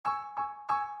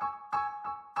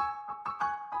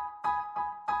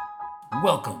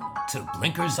Welcome to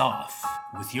Blinkers Off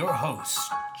with your hosts,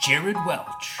 Jared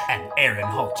Welch and Aaron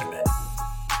Halterman.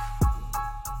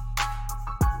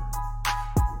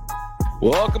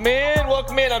 Welcome in.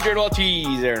 I'm Jared Welch.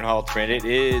 He's Aaron Halterman. It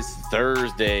is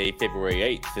Thursday,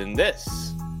 February 8th, and this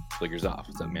is Blinkers Off.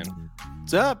 What's up, man?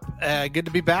 What's up? Good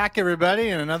to be back, everybody,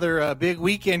 and another big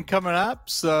weekend coming up.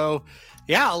 So,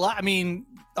 yeah,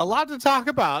 a lot to talk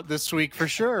about this week for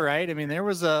sure, right? I mean, there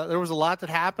was a lot that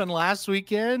happened last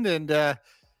weekend, and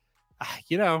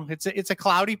it's a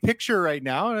cloudy picture right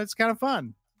now, and it's kind of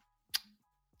fun.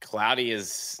 Cloudy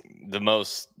is the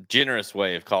most generous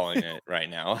way of calling it right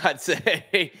now, I'd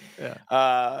say. Yeah.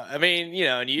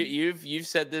 And you've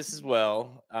said this as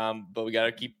well, but we got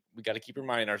to keep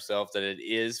reminding ourselves that it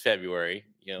is February,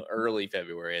 early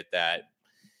February at that.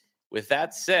 With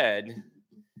that said,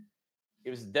 it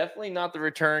was definitely not the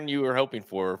return you were hoping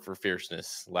for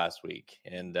fierceness last week.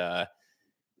 And,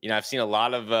 I've seen a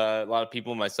lot of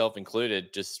people, myself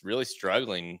included, just really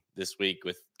struggling this week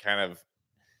with kind of,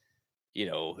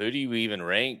 who do you even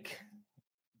rank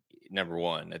number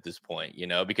one at this point,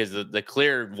 because the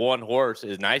clear one horse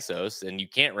is Nysos and you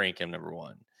can't rank him number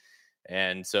one.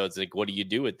 And so it's like, what do you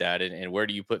do with that? And where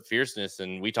do you put fierceness?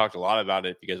 And we talked a lot about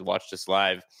it. If you guys watched us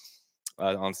live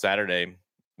on Saturday,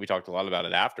 we talked a lot about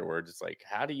it afterwards. It's like,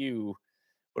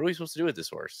 what are we supposed to do with this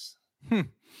horse?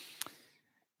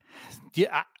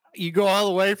 Yeah, you go all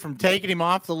the way from taking him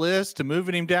off the list to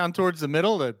moving him down towards the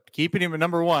middle to keeping him at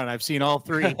number one. I've seen all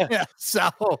three. So,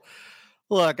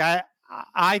 look,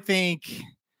 I think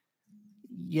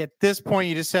at this point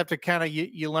you just have to kind of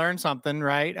you learn something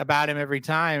right about him every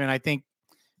time, and I think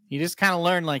you just kind of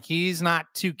learn like he's not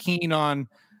too keen on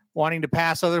wanting to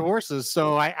pass other horses.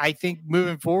 So I think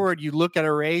moving forward, you look at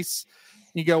a race,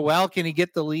 you go, well, can he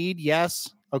get the lead? Yes.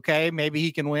 Okay. Maybe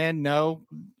he can win. No,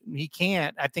 he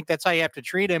can't. I think that's how you have to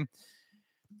treat him.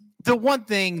 The one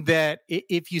thing that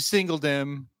if you singled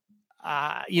him,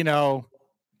 why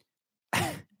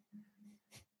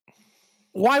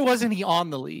wasn't he on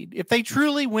the lead? If they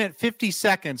truly went 50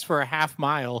 seconds for a half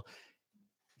mile,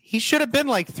 he should have been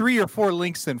like 3 or 4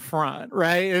 lengths in front.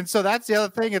 Right. And so that's the other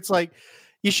thing. It's like,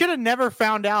 you should have never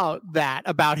found out that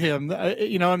about him,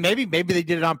 and maybe they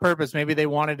did it on purpose. Maybe they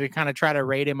wanted to kind of try to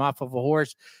rate him off of a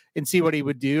horse and see what he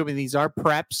would do. I mean, these are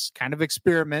preps, kind of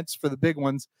experiments for the big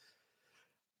ones.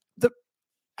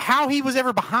 How he was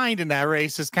ever behind in that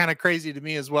race is kind of crazy to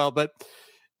me as well. But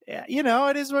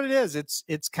it is what it is.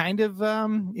 It's kind of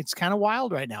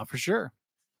wild right now for sure.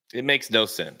 It makes no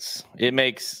sense. It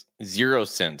makes zero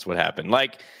sense what happened.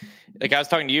 Like I was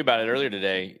talking to you about it earlier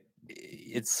today.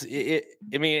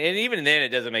 And even then it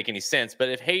doesn't make any sense. But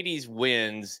if Hades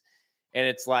wins and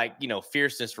it's like,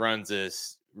 Fierceness runs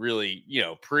this really,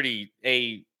 pretty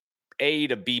A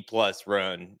to B plus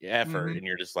run effort. Mm-hmm. And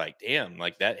you're just like, damn,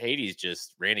 like that Hades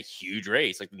just ran a huge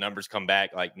race. Like the numbers come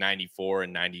back like 94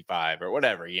 and 95 or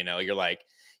whatever, you're like,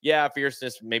 yeah,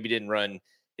 Fierceness maybe didn't run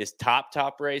his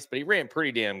top race, but he ran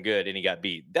pretty damn good and he got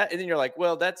beat. And then you're like,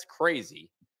 well, that's crazy.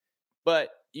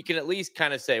 But you can at least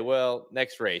kind of say, well,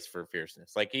 next race for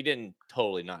Fierceness. Like he didn't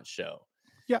totally not show.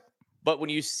 Yeah. But when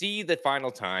you see the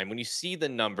final time, when you see the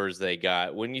numbers they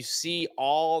got, when you see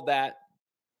all that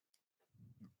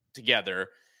together,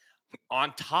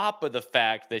 on top of the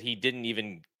fact that he didn't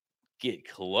even get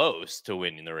close to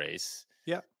winning the race.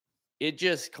 Yeah. It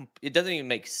doesn't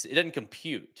even it doesn't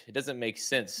compute. It doesn't make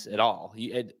sense at all.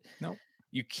 No.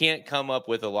 You can't come up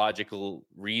with a logical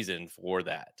reason for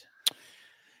that.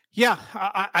 Yeah,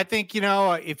 I think,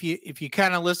 if you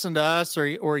kind of listen to us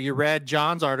or you read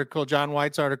John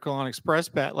White's article on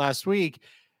ExpressBet last week,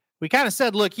 we kind of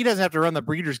said, look, he doesn't have to run the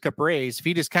Breeders' Cup race. If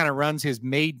he just kind of runs his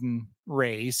maiden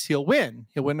race, he'll win.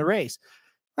 He'll win the race.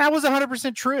 That was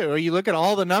 100% true. You look at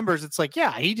all the numbers, it's like,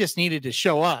 yeah, he just needed to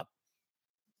show up.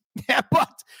 Yeah,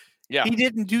 but he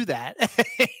didn't do that.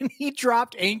 And he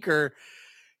dropped anchor.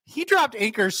 He dropped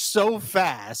anchor so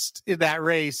fast in that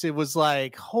race. It was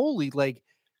like, holy, like,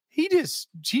 He just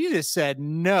said,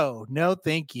 no,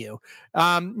 thank you.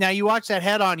 Now you watch that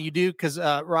head on, you do, because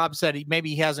Rob said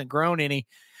maybe he hasn't grown any.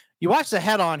 You watch the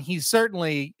head on, he's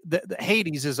certainly, the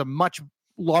Hades is a much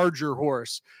larger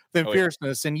horse than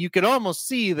Fierceness. Yeah. And you could almost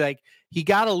see like he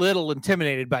got a little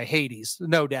intimidated by Hades,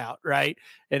 no doubt, right?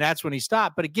 And that's when he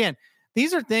stopped. But again,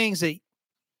 these are things that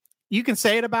you can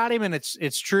say it about him and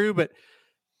it's true, but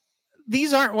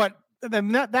these aren't what,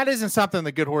 that isn't something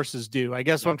that good horses do. I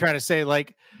guess what I'm trying to say,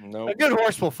 like, a good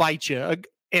horse will fight you.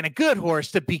 And a good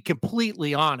horse, to be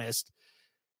completely honest,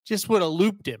 just would have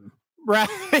looped him, right?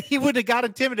 He would have got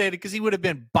intimidated because he would have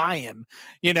been by him,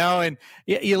 And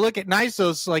you look at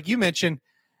Nysos, like you mentioned,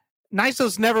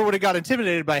 Nysos never would have got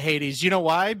intimidated by Hades. You know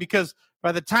why? Because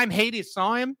by the time Hades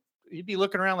saw him, he'd be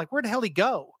looking around like, where the hell did he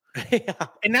go? Yeah.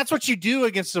 And that's what you do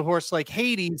against a horse like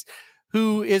Hades,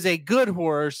 who is a good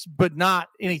horse, but not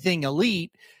anything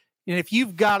elite. And if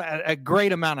you've got a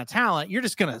great amount of talent, you're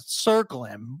just going to circle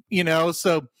him,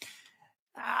 So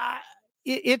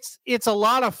it's a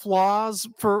lot of flaws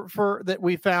for that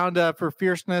we found for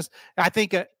Fierceness. I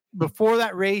think before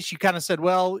that race, you kind of said,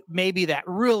 well, maybe that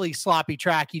really sloppy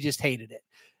track, he just hated it.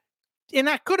 And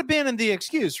that could have been in the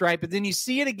excuse, right? But then you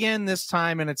see it again this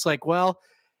time, and it's like, well,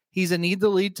 he's a need the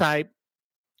lead type.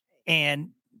 And,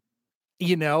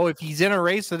 if he's in a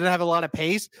race that doesn't have a lot of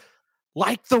pace,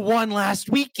 like the one last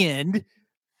weekend,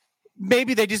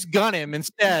 maybe they just gun him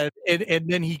instead, and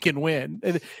then he can win.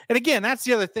 And again, that's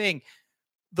the other thing.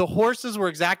 The horses were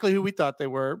exactly who we thought they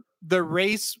were. The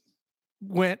race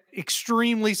went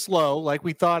extremely slow, like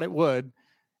we thought it would,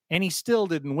 and he still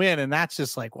didn't win. And that's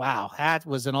just like, wow, that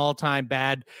was an all-time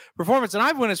bad performance. And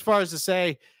I've went as far as to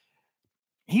say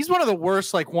he's one of the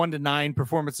worst, like 1 to 9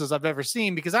 performances I've ever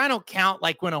seen, because I don't count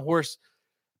like when a horse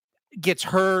gets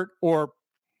hurt or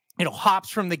hops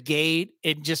from the gate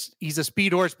and he's a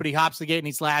speed horse, but he hops the gate and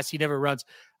he's last. He never runs.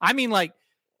 I mean, like,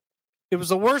 it was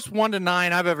the worst 1 to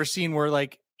 9 I've ever seen where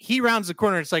like he rounds the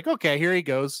corner. It's like, okay, here he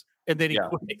goes. And then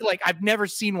like, I've never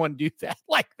seen one do that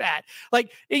like that.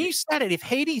 Like, and you said it, if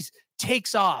Hades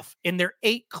takes off and they're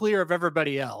 8 clear of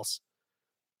everybody else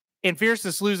and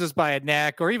Fierceness loses by a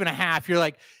neck or even a half, you're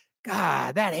like,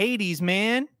 God, that Hades,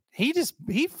 man, he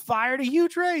fired a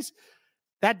huge race.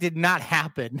 That did not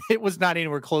happen. It was not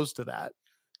anywhere close to that.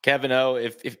 Kevin O,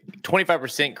 if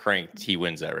 25% cranked, he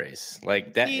wins that race.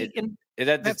 Like that.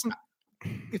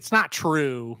 It's not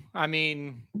true. I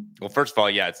mean, well, first of all,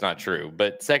 yeah, it's not true.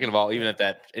 But second of all, even at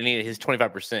that, his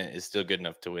 25% is still good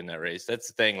enough to win that race. That's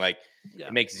the thing. Like,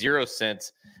 It makes 0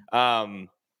 sense. I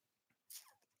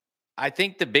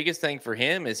think the biggest thing for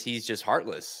him is he's just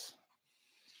heartless.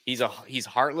 He's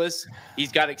heartless.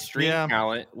 He's got extreme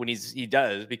talent when he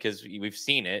does, because we've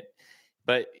seen it.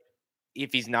 But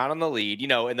if he's not on the lead,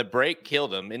 and the break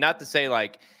killed him, and not to say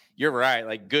like you're right,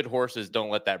 like good horses don't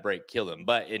let that break kill them,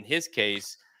 but in his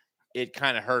case, it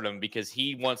kind of hurt him because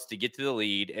he wants to get to the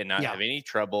lead and not have any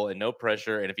trouble and no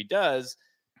pressure. And if he does,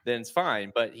 then it's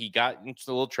fine. But he got into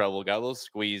a little trouble, got a little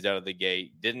squeezed out of the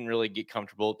gate, didn't really get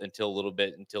comfortable until the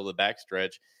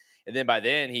backstretch, and then by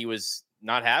then he was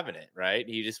not having it, right?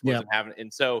 He just wasn't having it.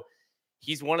 And so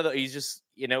he's one of the, he's just,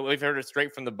 we've heard it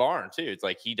straight from the barn too. It's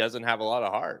like, he doesn't have a lot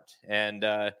of heart, and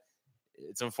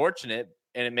it's unfortunate,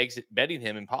 and it makes betting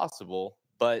him impossible,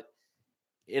 but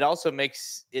it also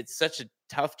makes it such a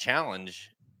tough challenge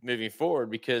moving forward,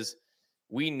 because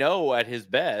we know at his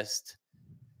best,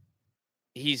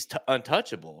 he's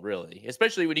untouchable, really,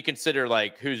 especially when you consider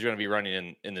like who's going to be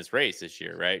running in this race this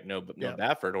year, right? No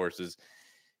Baffert horses.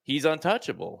 He's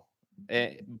untouchable.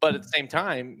 But at the same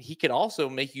time, he can also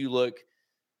make you look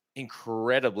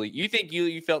incredibly. You think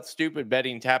you felt stupid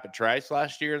betting Tapit Trice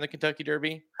last year in the Kentucky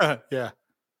Derby? Yeah.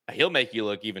 He'll make you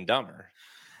look even dumber.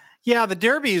 Yeah, the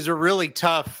Derbies are really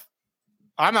tough.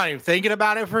 I'm not even thinking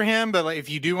about it for him, but like, if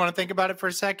you do want to think about it for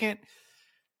a second,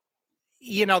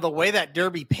 the way that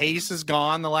Derby pace has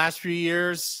gone the last few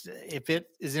years, if it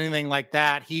is anything like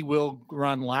that, he will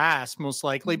run last most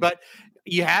likely. But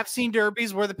you have seen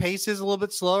Derbies where the pace is a little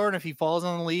bit slower, and if he falls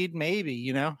on the lead,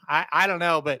 maybe, I don't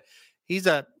know, but he's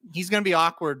going to be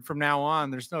awkward from now on.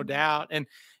 There's no doubt. And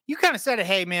you kind of said it,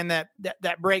 hey man,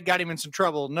 that break got him in some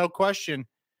trouble, no question.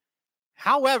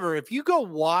 However, if you go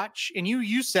watch, and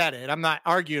you said it, I'm not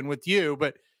arguing with you,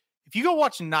 but if you go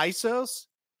watch Nysos,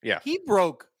 he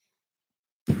broke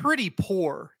pretty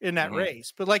poor in that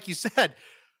race. But like you said,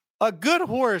 a good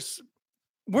horse,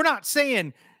 we're not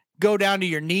saying go down to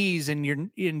your knees and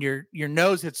your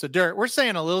nose hits the dirt. We're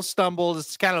saying a little stumble.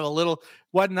 It's kind of a little,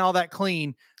 wasn't all that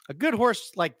clean. A good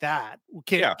horse like that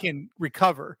can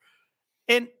recover.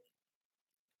 And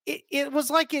it was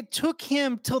like it took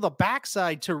him till the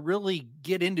backside to really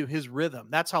get into his rhythm.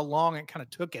 That's how long it kind of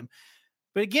took him.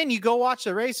 But again, you go watch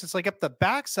the race, it's like up the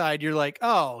backside, you're like,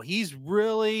 oh, he's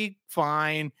really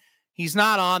fine. He's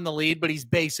not on the lead, but he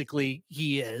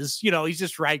is. He's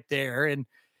just right there, and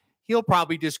he'll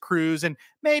probably just cruise, and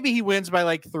maybe he wins by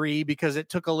like 3 because it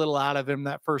took a little out of him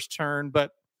that first turn,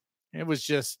 but it was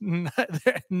just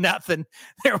nothing.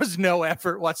 There was no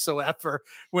effort whatsoever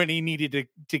when he needed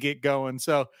to get going.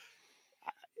 So,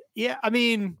 yeah, I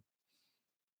mean,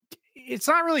 it's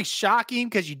not really shocking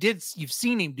because you've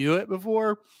seen him do it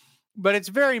before, but it's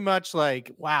very much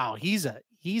like, wow, he's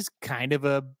kind of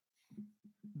a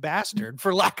bastard,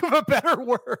 for lack of a better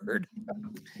word.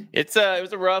 It's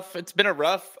been a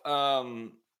rough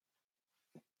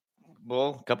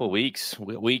a couple of weeks,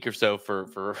 a week or so for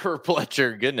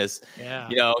Pletcher. Goodness,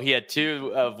 Yeah. he had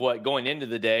two of what going into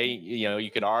the day.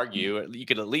 You could argue, you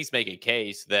could at least make a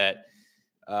case that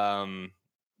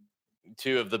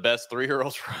two of the best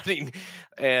 3-year-olds running,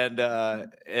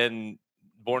 and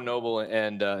Born Noble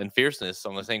and Fierceness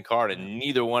on the same card, and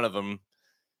neither one of them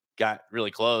got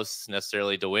really close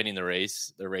necessarily to winning the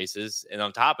races. And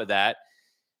on top of that,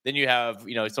 then you have,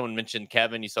 someone mentioned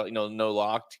Kevin. You saw, no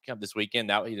Locked come this weekend.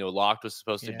 That, Locked was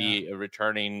supposed to be a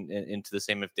returning into the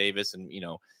Sam F. Davis. And,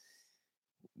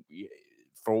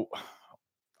 for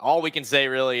all we can say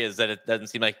really is that it doesn't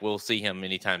seem like we'll see him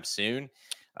anytime soon.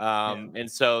 And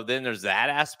so then there's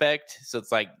that aspect. So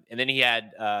it's like, and then he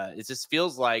had, it just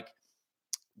feels like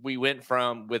we went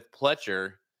from, with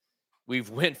Pletcher,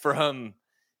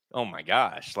 oh my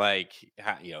gosh, like,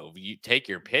 you take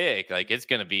your pick, like it's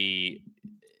going to be,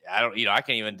 I can't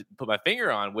even put my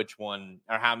finger on which one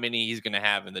or how many he's going to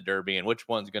have in the Derby and which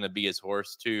one's going to be his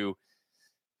horse to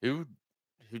who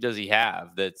does he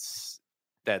have that's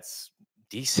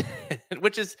decent,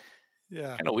 which is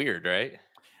kind of weird, right?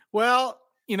 Well,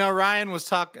 Ryan was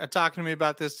talking to me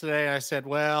about this today. And I said,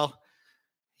 well,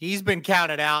 he's been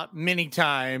counted out many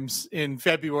times in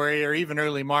February or even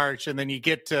early March. And then you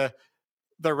get to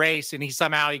the race and he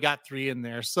got 3 in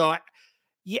there. So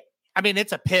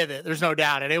it's a pivot. There's no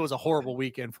doubt. And it was a horrible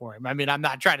weekend for him. I mean, I'm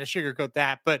not trying to sugarcoat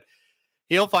that, but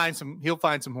he'll find some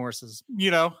horses,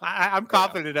 I'm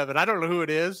confident of it. I don't know who it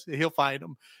is. He'll find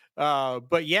them.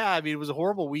 But yeah, it was a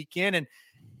horrible weekend. And,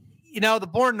 the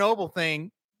Born Noble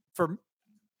thing, for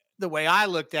the way I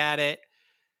looked at it,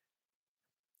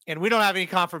 and we don't have any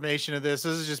confirmation of this.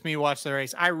 This is just me watching the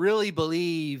race. I really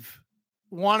believe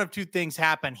one of two things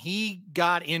happened. He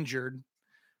got injured,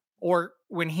 or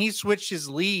when he switched his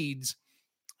leads,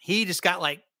 he just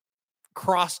got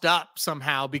crossed up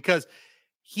somehow, because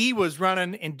he was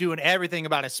running and doing everything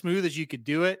about as smooth as you could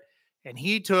do it. And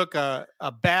he took a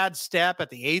bad step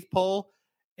at the 8th pole,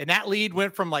 and that lead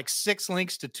went from 6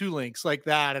 links to 2 links like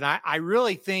that. And I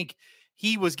really think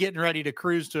he was getting ready to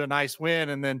cruise to a nice win.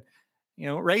 And then,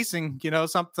 racing,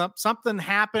 something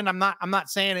happened. I'm not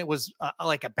saying it was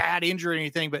a bad injury or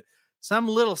anything, but some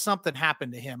little something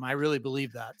happened to him. I really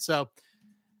believe that. So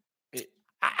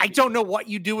I don't know what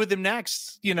you do with him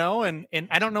next, and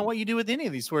I don't know what you do with any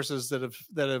of these horses that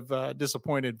have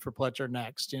disappointed for Pletcher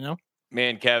next,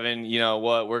 Man, Kevin, you know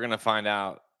what? We're going to find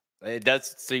out. It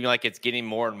does seem like it's getting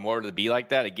more and more to be like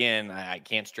that. Again, I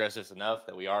can't stress this enough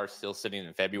that we are still sitting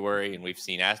in February, and we've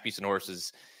seen Asmussen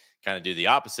horses kind of do the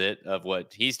opposite of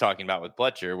what he's talking about with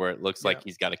Pletcher, where it looks like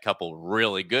he's got a couple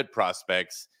really good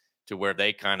prospects to where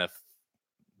they kind of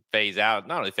phase out.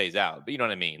 Not only phase out, but you know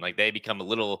what I mean? Like they become a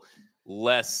little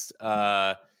less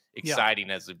exciting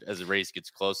as the race gets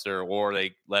closer, or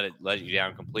they let you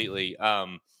down completely.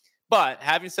 But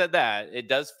having said that, it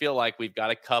does feel like we've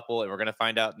got a couple, and we're going to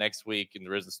find out next week in the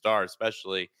Risen Star,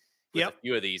 especially with a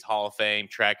few of these Hall of Fame,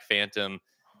 Track Phantom.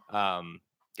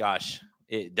 Gosh,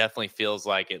 it definitely feels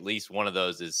like at least one of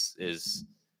those is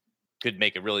could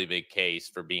make a really big case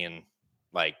for being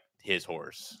like his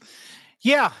horse.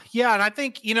 Yeah. And I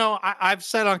think, I've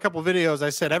said on a couple of videos,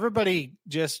 I said, everybody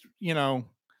just,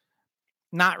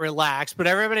 not relax, but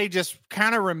everybody just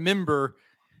kind of remember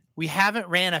we haven't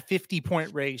ran a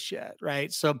 50-point race yet,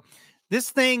 right? So this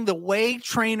thing, the way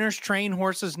trainers train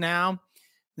horses now,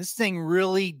 this thing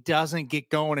really doesn't get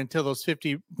going until those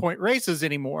 50-point races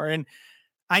anymore. And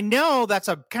I know that's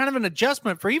a kind of an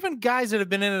adjustment for even guys that have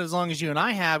been in it as long as you and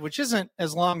I have, which isn't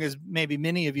as long as maybe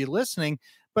many of you listening,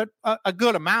 but a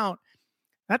good amount.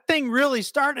 That thing really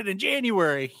started in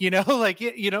January,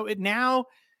 it now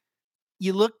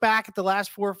you look back at the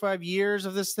last 4 or 5 years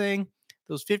of this thing,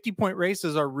 those 50-point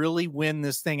races are really when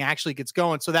this thing actually gets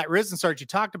going. So that Risen Start you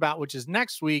talked about, which is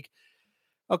next week.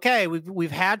 Okay,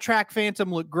 we've had Track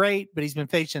Phantom look great, but he's been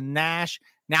facing Nash.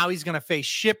 Now he's going to face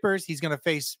Shippers. He's going to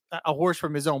face a horse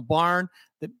from his own barn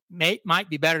that might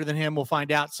be better than him. We'll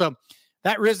find out. So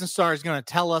that Risen Star is going to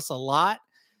tell us a lot.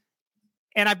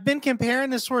 And I've been comparing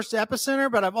this horse to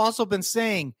Epicenter, but I've also been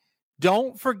saying,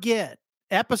 don't forget,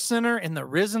 Epicenter in the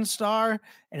Risen Star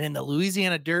and in the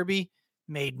Louisiana Derby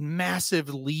made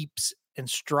massive leaps and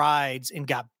strides and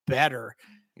got better.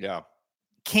 Yeah.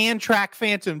 Can Track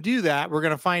Phantom do that? We're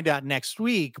going to find out next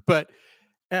week, but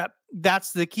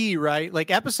that's the key, right? Like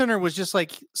Epicenter was just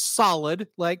solid,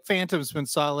 like Phantom's been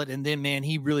solid. And then, man,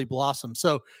 he really blossomed.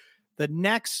 So the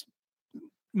next,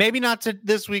 maybe not to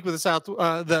this week with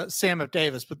the Sam F.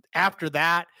 Davis, but after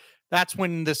that, that's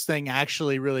when this thing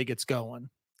actually really gets going.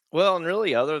 Well, and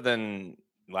really other than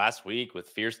last week with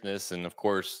Fierceness and of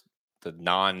course the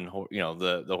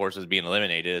the horses being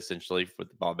eliminated essentially for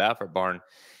the Bob Baffert barn,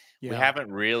 we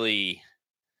haven't really,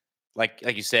 like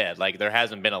you said, like there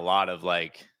hasn't been a lot of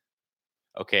like,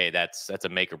 okay, that's a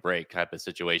make or break type of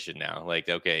situation now. Like,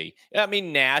 okay, I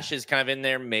mean, Nash is kind of in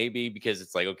there maybe because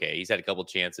it's like, okay, he's had a couple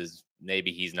chances.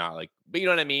 Maybe he's not like, but you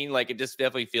know what I mean? Like, it just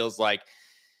definitely feels like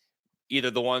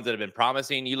either the ones that have been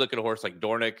promising. You look at a horse like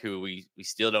Dornick, who we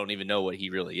still don't even know what he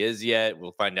really is yet.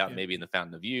 We'll find out maybe in the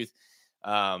Fountain of Youth.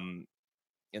 And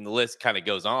the list kind of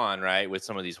goes on, right? With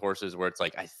some of these horses where it's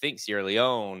like, I think Sierra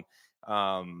Leone,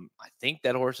 I think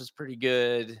that horse is pretty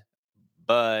good.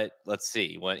 But let's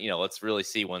see let's really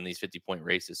see one of these 50-point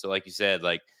races. So like you said,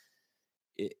 like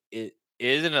it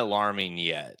isn't alarming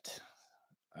yet.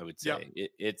 I would say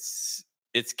it's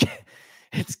it's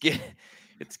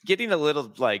getting a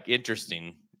little like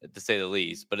interesting to say the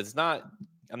least, but it's not.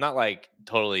 I'm not like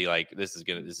totally like this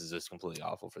is just completely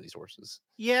awful for these horses.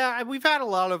 Yeah, we've had a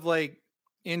lot of like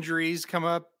injuries come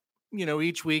up,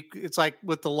 each week. It's like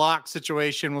with the Lock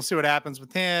situation, we'll see what happens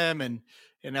with him and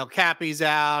El Capi's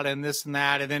out and this and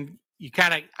that. And then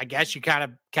I guess you kind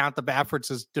of count the Bafferts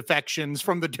as defections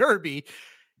from the Derby.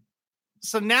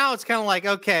 So now it's kind of like,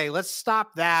 okay, let's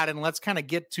stop that and let's kind of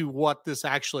get to what this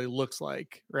actually looks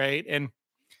like. Right. And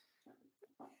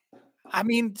I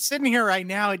mean, sitting here right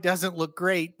now, it doesn't look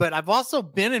great, but I've also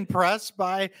been impressed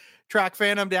by Track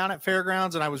Phantom down at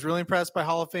Fairgrounds, and I was really impressed by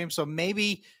Hall of Fame. So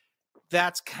maybe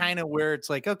that's kind of where it's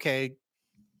like, okay,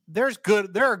 there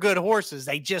are good horses.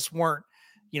 They just weren't,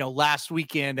 last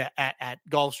weekend at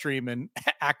Gulfstream and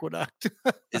Aqueduct.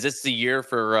 Is this the year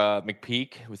for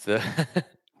McPeak with the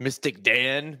Mystic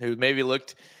Dan, who maybe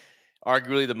looked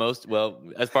arguably the most, well,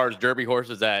 as far as Derby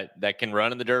horses that can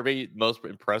run in the Derby, most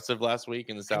impressive last week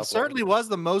in the South? Certainly was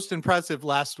the most impressive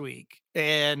last week.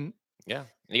 And yeah,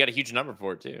 he got a huge number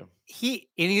for it too. He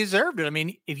deserved it. I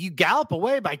mean, if you gallop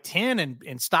away by 10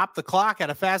 and stop the clock at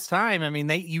a fast time, I mean,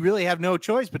 you really have no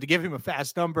choice but to give him a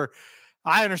fast number.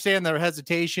 I understand their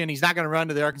hesitation. He's not going to run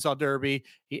to the Arkansas Derby.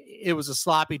 It was a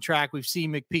sloppy track. We've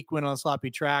seen McPeak win on sloppy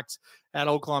tracks at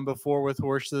Oaklawn before with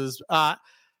horses. I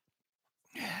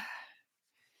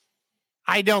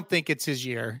don't think it's his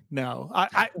year. No,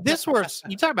 this horse,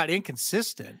 you talk about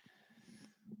inconsistent.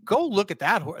 Go look at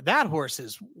that horse. That horse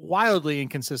is wildly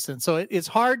inconsistent. So it's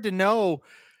hard to know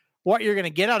what you're going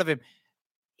to get out of him.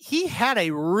 He had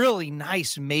a really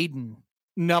nice maiden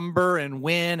number and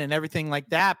win and everything like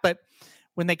that. But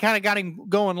when they kind of got him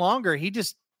going longer, he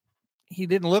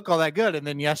didn't look all that good. And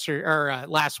then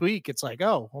last week, it's like,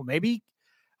 oh, well, maybe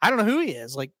I don't know who he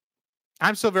is. Like,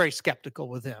 I'm still very skeptical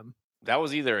with him. That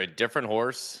was either a different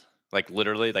horse, like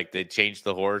literally, like they changed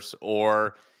the horse,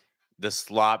 or the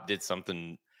slop did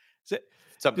something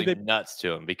nuts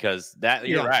to him, because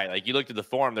you're right. Like, you looked at the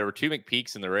form, there were two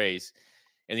McPeaks in the race,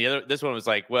 and this one was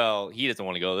like, well, he doesn't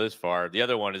want to go this far. The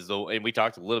other one is and we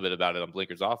talked a little bit about it on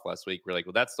Blinkers Off last week. We're like,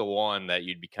 well, that's the one that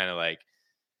you'd be kind of like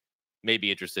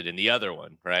maybe interested in the other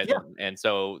one, right? Yeah. And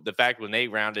so the fact when they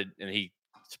rounded and he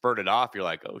spurted off, you're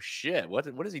like, oh shit, what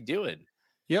is he doing?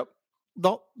 Yep.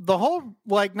 The whole,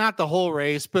 like, not the whole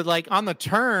race, but like on the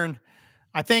turn,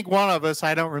 I think one of us,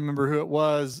 I don't remember who it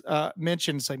was,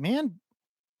 mentioned, it's like, man,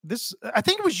 I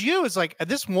think it was you. It's like,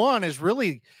 this one is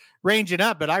really ranging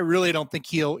up, but I really don't think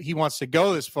he wants to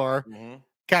go this far. Mm-hmm.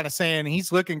 Kind of saying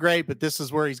he's looking great, but this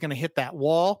is where he's going to hit that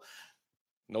wall.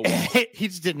 No wall. He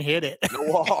just didn't hit it. No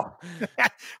wall.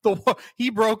 He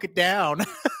broke it down.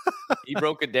 He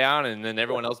broke it down, and then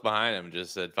everyone else behind him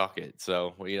just said, fuck it.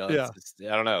 So, I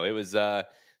don't know. It was, so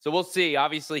we'll see.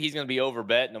 Obviously, he's going to be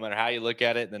overbet no matter how you look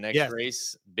at it in the next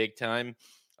race, big time.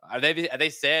 Are they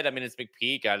said, I mean, it's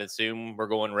McPeak. I'd assume we're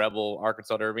going Rebel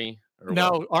Arkansas Derby.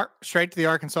 No, straight to the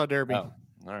Arkansas Derby. Oh,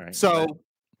 all right. So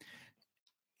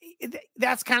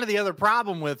that's kind of the other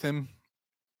problem with him.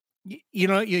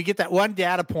 You get that one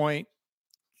data point,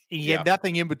 you get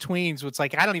nothing in between. So it's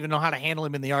like, I don't even know how to handle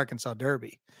him in the Arkansas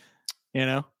Derby.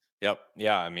 Yep.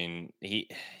 Yeah. I mean,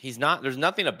 he's not, there's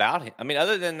nothing about him. I mean,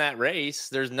 other than that race,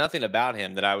 there's nothing about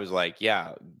him that I was like,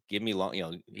 yeah, give me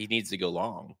long, he needs to go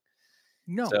long.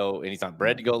 No. So, and he's not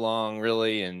bred to go long,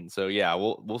 really. And so, yeah,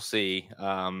 we'll see.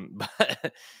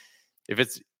 But if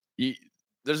it's,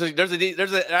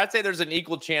 I'd say there's an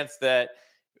equal chance that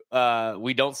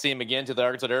we don't see him again to the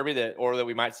Arkansas Derby, or that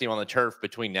we might see him on the turf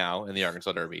between now and the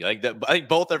Arkansas Derby. Like, I think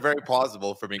both are very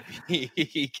plausible for me.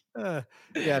 Take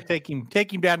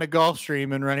him down to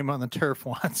Gulfstream and run him on the turf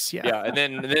once. Yeah, and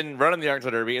then run him the Arkansas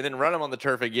Derby, and then run him on the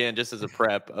turf again just as a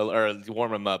prep or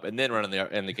warm him up, and then run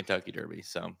in the Kentucky Derby.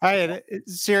 So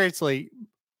seriously,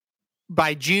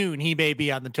 by June he may be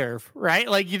on the turf, right?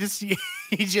 Like, you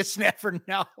just never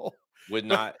know. Would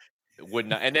not,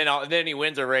 and then he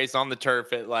wins a race on the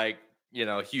turf at, like,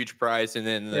 huge price, and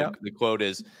then the quote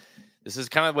is, This is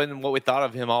kind of what we thought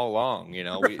of him all along.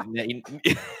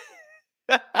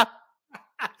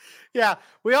 Yeah,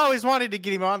 we always wanted to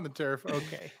get him on the turf.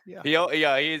 Okay, yeah,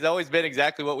 He's always been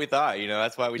exactly what we thought.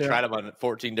 That's why we Yeah. tried him on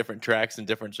 14 different tracks and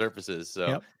different surfaces.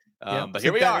 So, Yep. but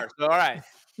here we are. So, all right,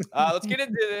 let's get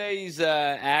into today's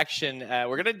action.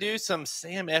 We're gonna do some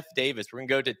Sam F. Davis. We're gonna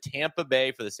go to Tampa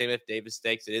Bay for the Sam F. Davis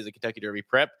Stakes. It is a Kentucky Derby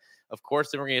prep, of course.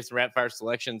 Then we're gonna get some rapid fire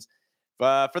selections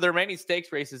for the remaining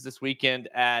stakes races this weekend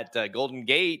at Golden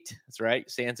Gate. That's right,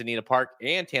 Santa Anita Park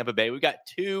and Tampa Bay. We've got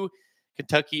 2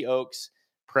 Kentucky Oaks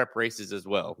prep races as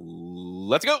well.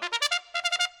 Let's go.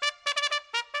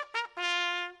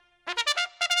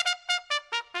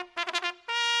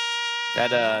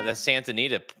 That Santa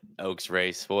Anita Oaks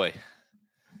race, boy.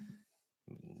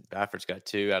 Bafford's got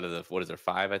 2 out of the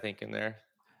 5, I think, in there.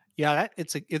 Yeah,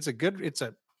 it's a good.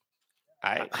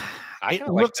 I It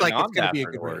looks like it's going to be a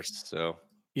good horse. race. So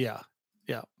yeah.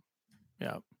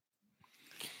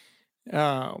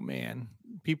 Oh man,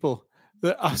 people.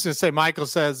 I was going to say, Michael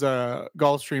says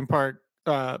Gulfstream Park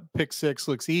pick 6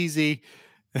 looks easy.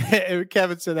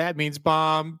 Kevin said that means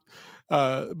bombs.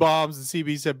 And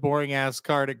CB said boring ass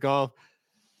card at golf.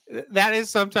 That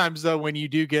is sometimes though when you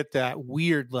do get that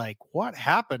weird like what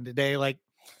happened today, like.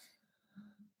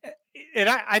 And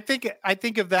I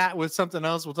think of that with something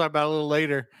else we'll talk about a little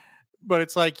later, but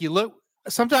it's like you look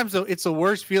sometimes though it's the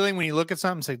worst feeling when you look at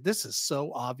something and say this is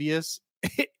so obvious.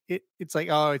 It's like,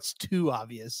 oh, it's too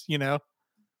obvious,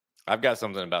 I've got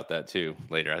something about that too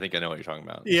later. I think I know what you're talking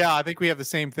about. Yeah, I think we have the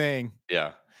same thing.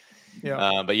 Yeah.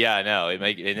 But yeah, I know and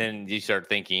then you start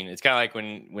thinking it's kind of like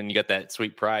when you got that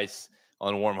sweet price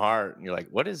on Warm Heart and you're like,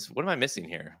 what am I missing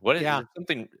here? I'm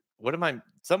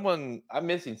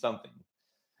missing something.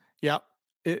 Yeah,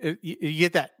 you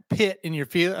get that pit in your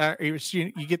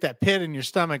you get that pit in your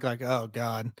stomach, like, oh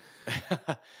god,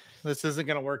 this isn't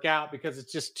going to work out because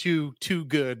it's just too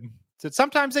good. So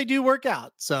sometimes they do work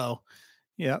out. So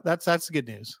yeah, that's good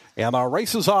news. And our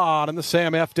race is on in the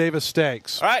Sam F. Davis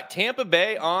Stakes. All right, Tampa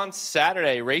Bay on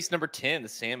Saturday, race number 10, the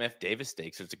Sam F. Davis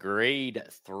Stakes. It's a grade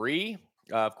 3.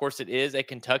 Of course, it is a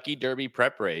Kentucky Derby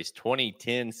prep race,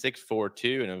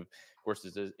 2010-642, and of course,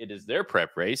 it is their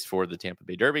prep race for the Tampa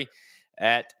Bay Derby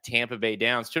at Tampa Bay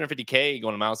Downs. $250K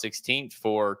going to mile 16th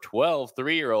for 12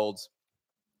 3-year-olds.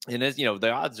 And as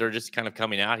the odds are just kind of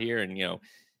coming out here. And,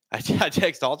 I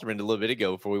texted Alterman a little bit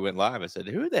ago before we went live. I said,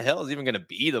 who the hell is even going to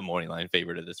be the morning line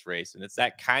favorite of this race? And it's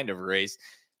that kind of race.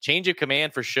 Change of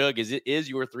command for Shug is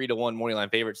your 3-1 morning line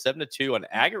favorite, 7-2 on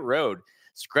Agate Road.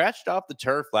 Scratched off the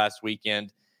turf last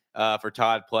weekend for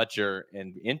Todd Pletcher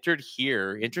and entered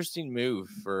here. Interesting move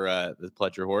for the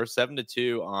Pletcher horse,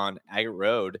 7-2 on Agate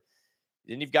Road.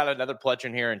 Then you've got another Pletcher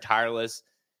in here in Tireless,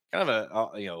 kind of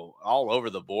all over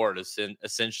the board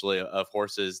essentially of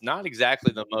horses. Not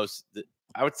exactly the most.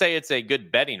 I would say it's a good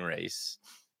betting race,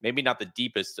 maybe not the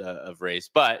deepest of race,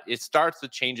 but it starts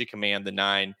with Change of Command. The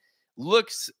 9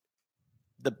 looks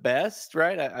the best,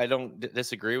 right? I don't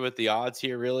disagree with the odds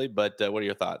here really, but what are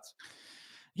your thoughts?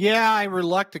 Yeah, I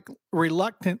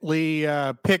reluctantly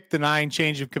picked the 9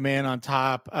 Change of Command on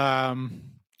top.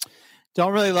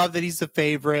 Don't really love that he's the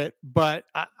favorite, but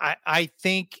I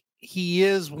think he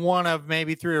is one of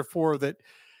maybe 3 or 4 that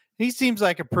he seems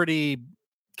like a pretty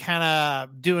kind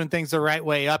of doing things the right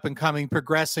way, up and coming,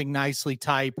 progressing nicely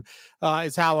type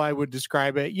is how I would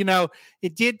describe it.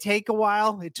 It did take a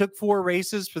while. It took 4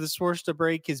 races for this horse to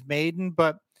break his maiden,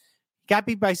 but he got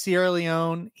beat by Sierra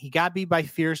Leone. He got beat by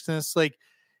Fierceness. Like,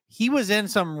 he was in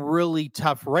some really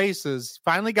tough races.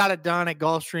 Finally got it done at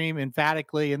Gulfstream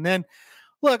emphatically. And then,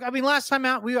 look, I mean, last time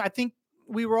out, I think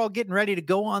we were all getting ready to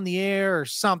go on the air or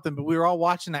something, but we were all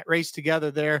watching that race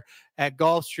together there at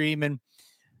Gulfstream. And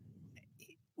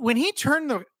when he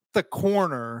turned the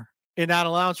corner in that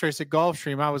allowance race at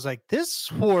Gulfstream, I was like, this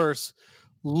horse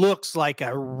looks like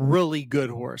a really good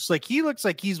horse. Like, he looks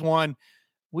like he's one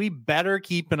we better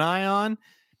keep an eye on.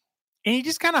 And he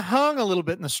just kind of hung a little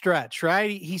bit in the stretch,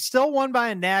 right? He still won by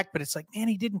a neck, but it's like, man,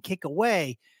 he didn't kick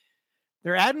away.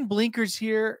 They're adding blinkers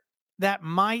here. That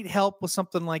might help with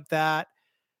something like that.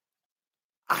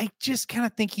 I just kind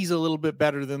of think he's a little bit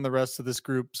better than the rest of this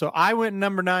group. So I went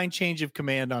number 9, Change of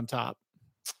Command on top.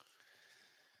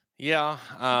 Yeah,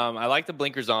 I like the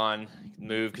blinkers on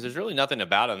move because there's really nothing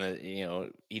about him that,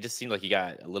 he just seemed like he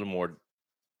got a little more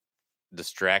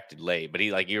distracted late. But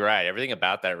you're right. Everything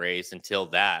about that race until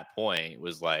that point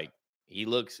was like, he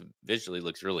visually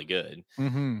looks really good.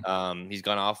 Mm-hmm. He's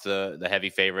gone off the heavy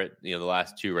favorite, the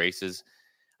last 2 races.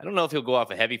 I don't know if he'll go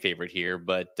off a heavy favorite here,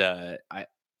 but the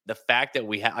fact that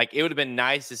we it would have been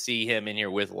nice to see him in here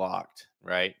with Locked,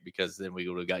 right? Because then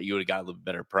you would have got a little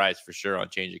better price for sure on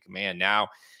Change of Command. Now,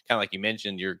 kind of like you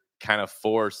mentioned, you're kind of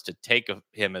forced to take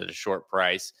him at a short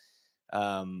price.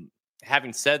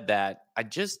 Having said that, I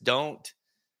just don't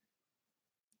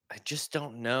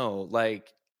know. Like,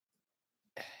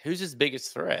 who's his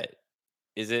biggest threat?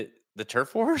 Is it the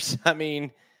turf horse? I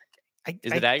mean,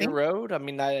 is it Agger Road? I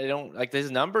mean, I don't like his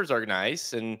numbers are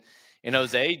nice, and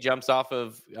Jose jumps off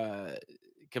of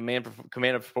command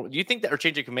of. Do you think that, or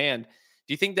change of command?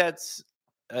 Do you think that's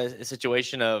a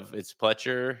situation of it's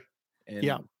Pletcher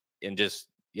and just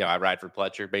I ride for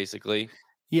Pletcher basically?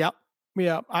 Yep.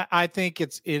 Yeah, I think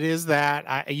it is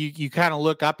that. You kind of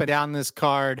look up and down this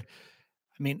card.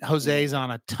 I mean, Jose's on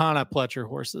a ton of Pletcher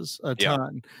horses, a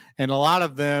ton, and a lot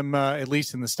of them, at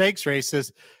least in the stakes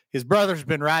races, his brother's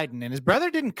been riding, and his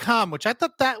brother didn't come, which I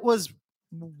thought that was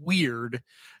weird.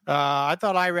 I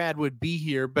thought Irad would be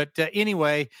here, but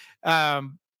anyway, I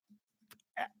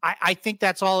think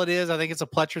that's all it is. I think it's a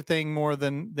Pletcher thing more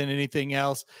than anything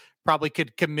else. Probably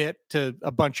could commit to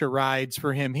a bunch of rides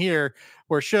for him here,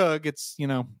 where Shug, it's, you're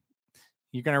going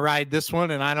to ride this one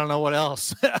and I don't know what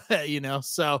else,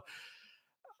 so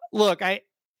look, I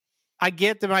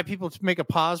get that my people make a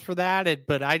pause for that,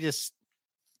 but I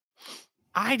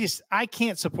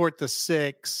can't support the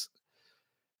 6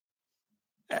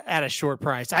 at a short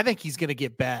price. I think he's going to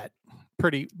get bet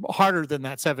pretty harder than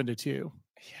that 7-2.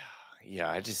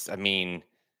 Yeah.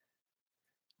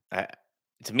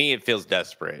 To me, it feels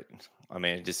desperate. I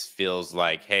mean, it just feels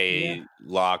like, hey,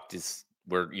 Locked is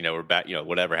we're back.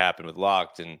 Whatever happened with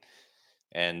Locked, and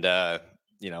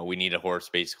we need a horse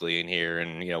basically in here,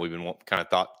 and we've been kind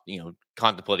of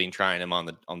contemplating trying him on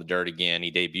the dirt again.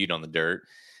 He debuted on the dirt.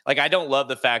 Like, I don't love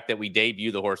the fact that we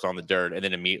debut the horse on the dirt and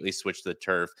then immediately switch to the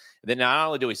turf. And then not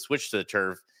only do we switch to the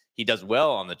turf, he does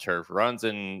well on the turf, runs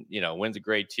and wins a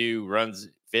grade 2, runs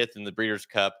 5th in the Breeders'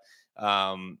 Cup.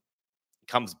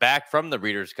 Comes back from the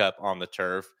Breeders' Cup on the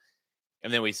turf,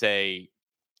 and then we say,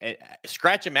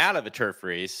 scratch him out of a turf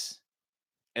race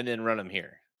and then run him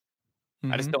here.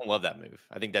 I just don't love that move.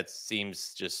 I think that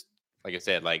seems just, like I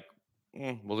said,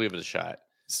 we'll give it a shot.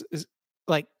 It's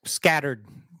like scattered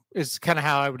is kind of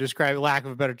how I would describe it, lack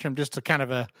of a better term, just a kind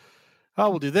of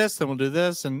we'll do this, then we'll do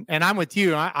this. And I'm with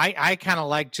you. I kind of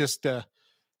like just,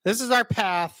 this is our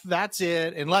path. That's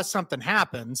it. Unless something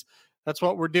happens, that's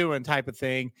what we're doing type of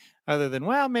thing, other than,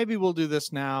 well, maybe we'll do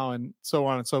this now and so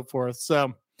on and so forth.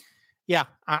 So yeah,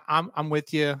 I'm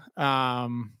with you.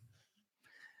 I'm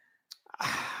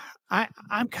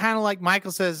kind of like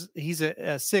Michael says, he's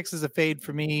a 6 is a fade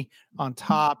for me on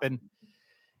top. And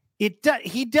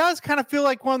he does kind of feel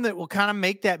like one that will kind of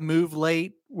make that move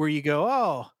late where you go,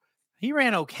 oh, he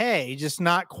ran okay, just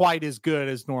not quite as good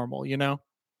as normal, Yeah.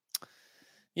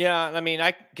 I mean,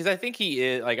 because I think he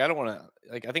is, I don't want to,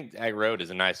 I think Agger Road is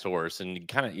a nice horse,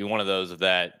 and you're one of those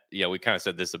that, we kind of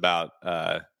said this about,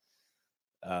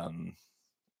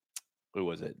 who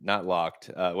was it? Not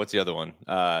Locked. What's the other one?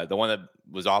 The one that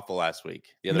was awful last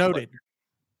week. The other Noted. Player.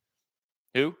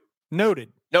 Who?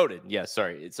 Noted. Yeah.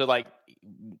 Sorry. So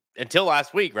until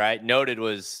last week, right? Noted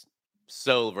was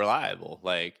so reliable.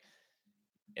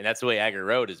 And that's the way Agger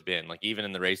Road has been. Even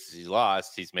in the races he's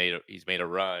lost, he's made a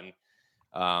run.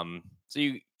 So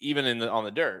you even on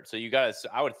the dirt. So you got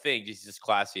to. I would think he's just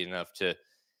classy enough to.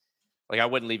 I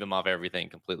wouldn't leave him off everything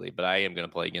completely, but I am going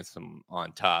to play against him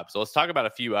on top. So let's talk about a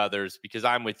few others, because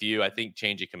I'm with you. I think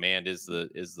Change of Command is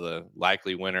the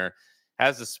likely winner.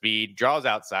 Has the speed, draws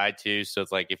outside too. So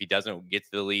it's if he doesn't get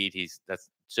to the lead,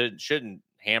 shouldn't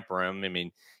hamper him. I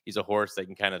mean, he's a horse that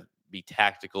can kind of be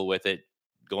tactical with it.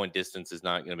 Going distance is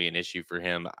not going to be an issue for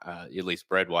him, at least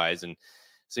bred wise. And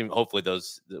hopefully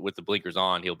with the blinkers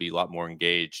on, he'll be a lot more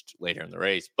engaged later in the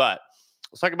race. But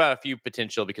let's talk about a few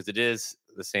potential, because it is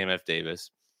the Sam F.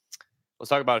 Davis. Let's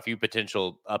talk about a few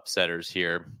potential upsetters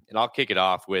here. And I'll kick it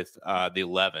off with the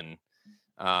 11.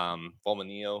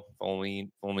 Fulmineo,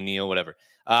 whatever.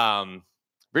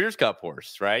 Breeders' Cup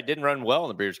horse, right? Didn't run well in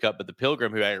the Breeders' Cup, but the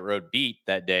Pilgrim, who Agger Road beat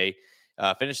that day,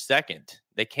 finished second.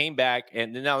 They came back,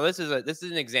 and now this is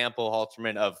an example,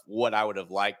 Halterman, of what I would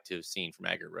have liked to have seen from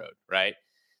Agger Road, right?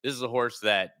 This is a horse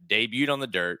that debuted on the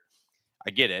dirt. I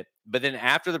get it. But then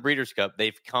after the Breeders' Cup,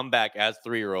 they've come back as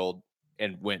 3-year-old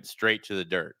and went straight to the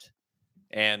dirt.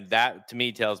 And that, to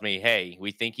me, tells me, hey,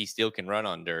 we think he still can run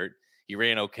on dirt. He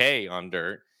ran okay on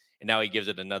dirt, and now they give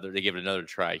it another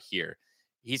try here.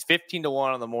 He's 15-1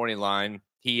 on the morning line.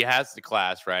 He has the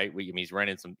class, right? He's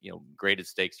running some, graded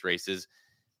stakes races.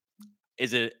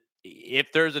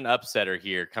 If there's an upsetter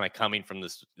here kind of coming from the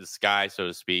sky, so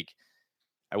to speak,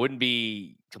 I wouldn't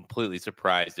be completely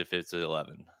surprised if it's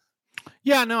 11.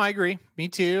 Yeah, no, I agree. Me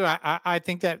too. I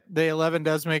think that the 11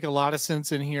 does make a lot of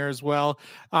sense in here as well.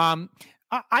 I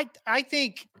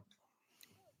think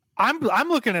I'm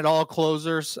looking at all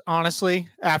closers, honestly,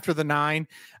 after the 9.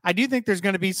 I do think there's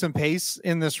going to be some pace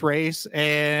in this race,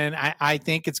 and I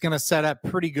think it's going to set up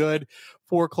pretty good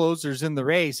for closers in the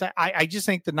race. I just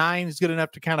think the 9 is good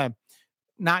enough to kind of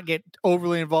not get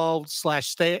overly involved /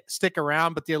 stick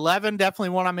around, but the 11, definitely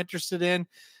one I'm interested in.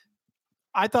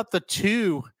 I thought the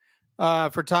 2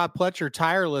 for Todd Pletcher,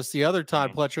 Tireless, the other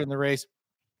Todd Pletcher in the race,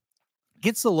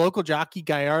 gets the local jockey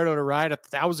Gallardo to ride.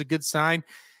 That was a good sign.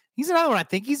 He's another one. I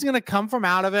think he's going to come from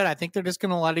out of it. I think they're just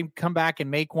going to let him come back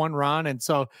and make one run. And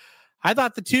so I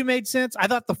thought the 2 made sense. I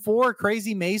thought the 4,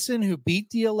 Crazy Mason, who beat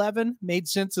the 11, made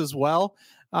sense as well.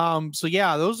 So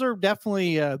yeah, those are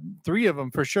definitely 3 of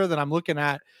them for sure that I'm looking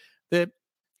at. That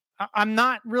I'm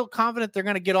not real confident they're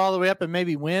going to get all the way up and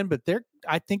maybe win, but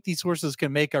I think these horses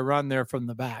can make a run there from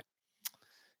the back.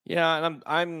 Yeah, and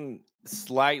I'm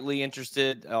slightly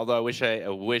interested, although I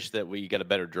wish that we got a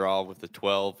better draw with the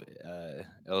 12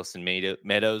 Ellison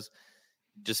Meadows,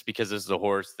 just because this is a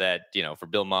horse that, for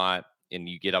Bill Mott, and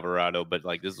you get Alvarado, but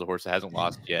like this is a horse that hasn't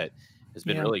lost yet. It's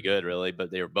been really good, really, but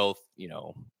they were both,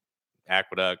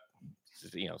 Aqueduct,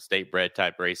 state bred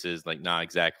type races, like not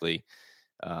exactly,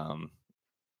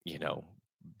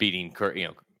 beating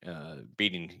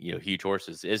huge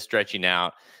horses. Is stretching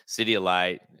out. City of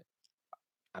Light,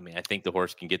 I mean, I think the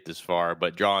horse can get this far,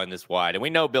 but drawing this wide, and we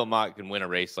know Bill Mott can win a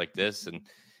race like this, and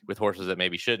with horses that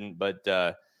maybe shouldn't. But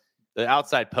the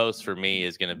outside post for me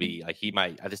is going to be like he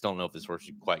might. I just don't know if this horse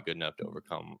is quite good enough to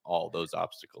overcome all those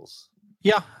obstacles.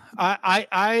 Yeah,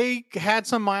 I had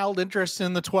some mild interest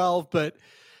in the 12, but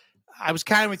I was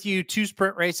kind of with you. 2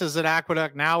 sprint races at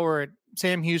Aqueduct. Now we're at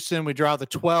Sam Houston. We draw the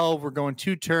 12. We're going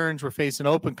 2 turns. We're facing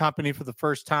open company for the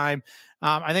first time.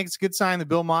 I think it's a good sign that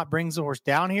Bill Mott brings the horse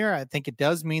down here. I think it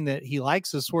does mean that he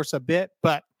likes this horse a bit,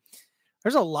 but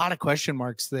there's a lot of question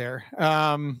marks there.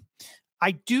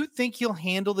 I do think he'll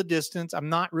handle the distance. I'm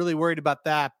not really worried about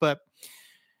that, but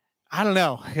I don't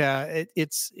know.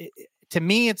 To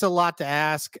me, it's a lot to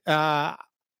ask.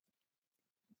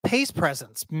 Pace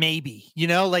presence, maybe,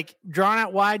 like drawn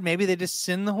out wide. Maybe they just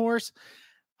send the horse.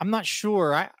 I'm not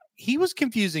sure. He was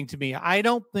confusing to me. I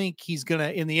don't think he's going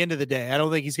to, in the end of the day, I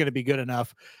don't think he's going to be good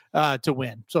enough to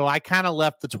win. So I kind of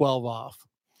left the 12 off.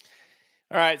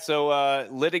 All right. So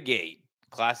Litigate,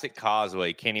 Classic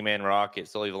Causeway, Candyman Rocket,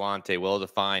 Soli Volante, Well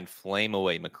Defined, Flame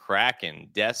Away,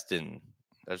 McCracken, Destin.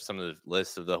 There's some of the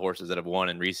lists of the horses that have won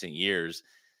in recent years.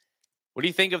 What do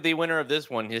you think of the winner of this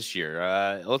one this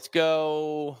year? Let's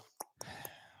go.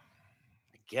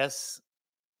 I guess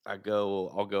I'll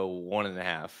go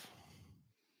 1.5.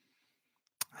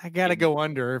 I got to go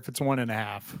under if it's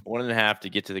 1.5. 1.5 to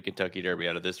get to the Kentucky Derby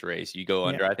out of this race. You go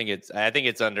under. Yeah. I think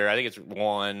it's under. I think it's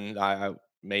 1. I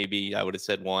would have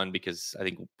said 1 because I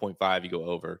think 0.5 you go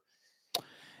over.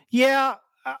 Yeah,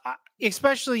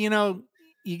 especially,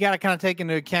 you got to kind of take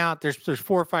into account there's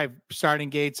 4 or 5 starting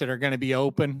gates that are going to be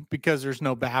open because there's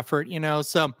no Baffert,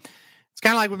 so it's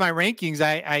kind of like with my rankings.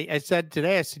 I said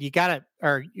today, I said, you got to,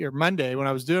 or Monday when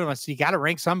I was doing them, I said, you got to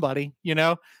rank somebody,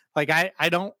 like I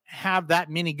don't have that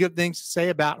many good things to say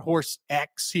about horse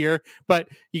X here, but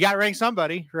you got to rank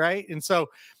somebody. Right. And so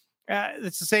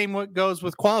it's the same what goes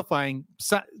with qualifying.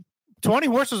 20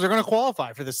 horses are going to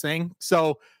qualify for this thing.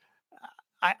 So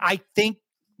I think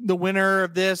the winner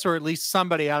of this, or at least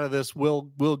somebody out of this,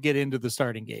 will get into the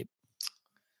starting gate.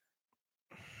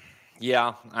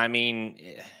 Yeah, I mean,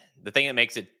 the thing that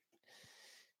makes it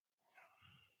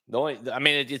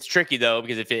it's tricky though,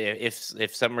 because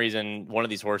if some reason one of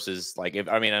these horses, like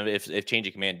if Change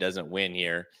of Command doesn't win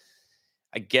here,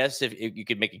 I guess if you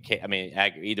could make a case,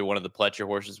 either one of the Pletcher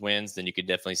horses wins, then you could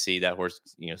definitely see that horse,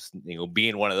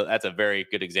 being one of those. That's a very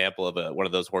good example of one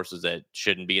of those horses that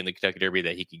shouldn't be in the Kentucky Derby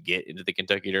that he could get into the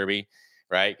Kentucky Derby,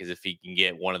 right? Because if he can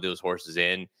get one of those horses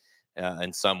in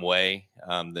some way,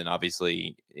 then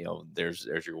obviously there's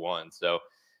your one. So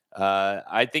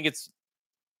I think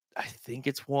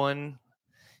it's 1,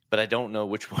 but I don't know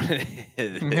which one it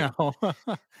is. No.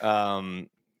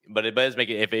 But it does make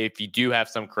it, if you do have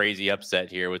some crazy upset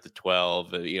here with the 12,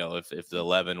 if the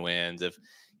 11 wins, if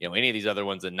any of these other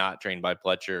ones that are not trained by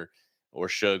Pletcher or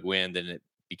Shug win, then it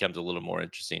becomes a little more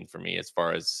interesting for me as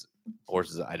far as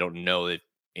horses. I don't know if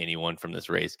anyone from this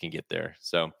race can get there.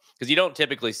 So, because you don't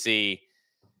typically see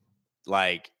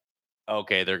like,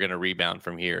 okay, they're going to rebound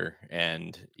from here,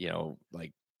 and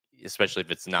like, especially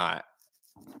if it's not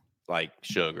like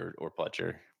Shug or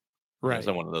Pletcher, right?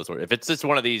 Some one of those. If it's just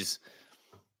one of these.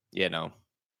 The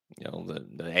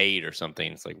 8 or something.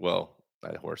 It's like, well,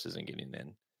 that horse isn't getting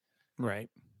in. Right.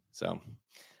 So,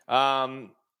 and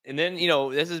then,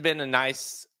 this has been a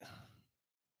nice,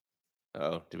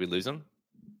 did we lose him?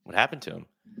 What happened to him?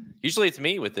 Usually it's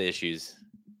me with the issues.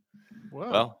 Whoa.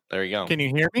 Well, there you go. Can you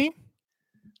hear me?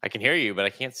 I can hear you, but I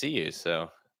can't see you. So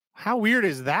How weird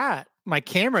is that? My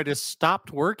camera just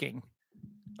stopped working.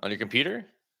 on your computer,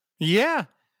 Yeah.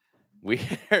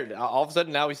 weird. All of a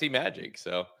sudden now we see magic.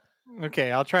 So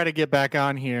Okay, I'll try to get back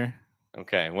on here.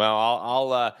 okay. Well,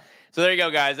 I'll so there you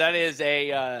go, guys. That is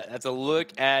that's a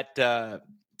look at the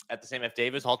Sam F.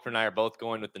 Davis. Halter and I are both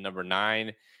going with the number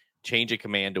 9. Change of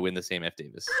command to win the Sam F.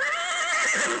 Davis.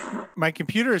 My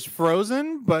computer is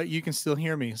frozen, but you can still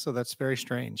hear me, so that's very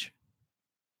strange.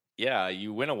 Yeah,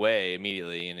 you went away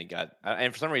immediately, and it got.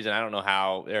 And for some reason, I don't know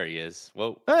how. There he is.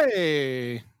 Whoa.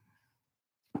 Hey.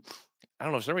 I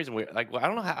don't know. For some reason, I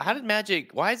don't know how did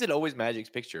Magic. Why is it always Magic's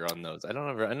picture on those? I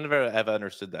never have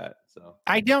understood that. So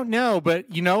I don't know,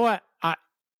 but you know what?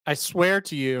 I swear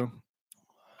to you,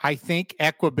 I think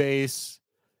Equibase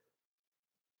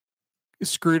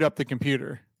screwed up the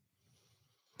computer.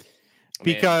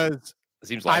 Because it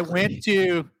seems I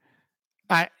likely.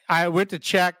 I went to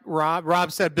check Rob.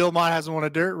 Rob said Bill Mott hasn't won a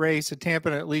dirt race at Tampa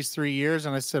in at least 3 years.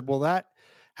 And I said, well,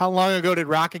 how long ago did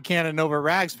Rocket Can and Nova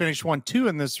Rags finish 1-2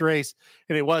 in this race?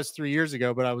 And it was 3 years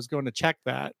ago, but I was going to check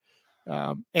that.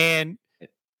 And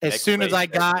as soon as I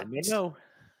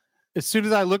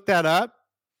looked that up,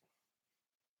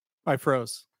 I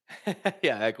froze.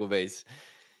 Yeah, Equibase.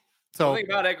 So the thing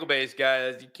about Equibase,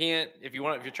 guys, you can't if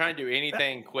you're trying to do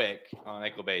anything quick on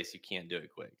Equibase, you can't do it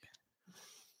quick.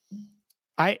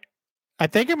 I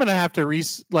think I'm gonna have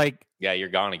to yeah, you're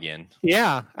gone again.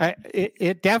 Yeah,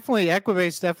 it definitely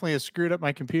Equibase definitely has screwed up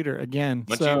my computer again.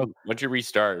 Once you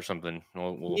restart or something,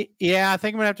 yeah, I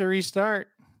think I'm gonna have to restart.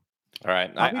 All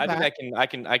right, I think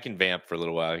I can vamp for a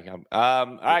little while.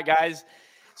 All right, guys.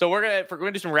 So we're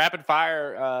gonna do some rapid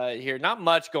fire here. Not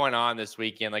much going on this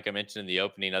weekend, like I mentioned in the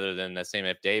opening, other than the Sam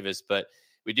F. Davis. But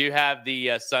we do have the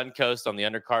Suncoast on the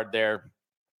undercard there,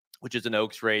 which is an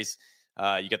Oaks race.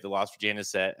 You got the Las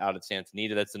Virgenes out at Santa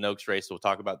Anita. That's an Oaks race. So we'll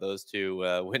talk about those two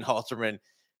when Halterman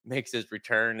makes his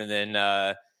return. And then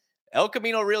El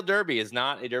Camino Real Derby is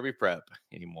not a Derby prep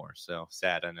anymore. So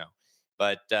sad, I know.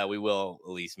 But we will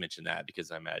at least mention that because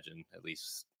I imagine at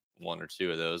least one or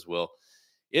two of those will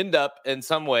end up in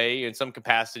some way, in some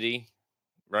capacity,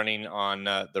 running on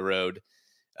the road,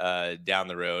 down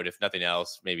the road. If nothing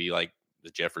else, maybe like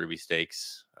the Jeff Ruby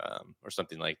Stakes or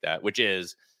something like that, which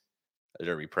is a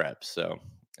Derby prep. So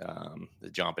the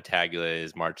John Battaglia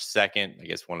is March 2nd. I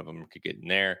guess one of them could get in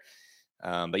there.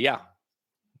 But yeah,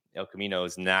 El Camino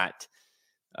is not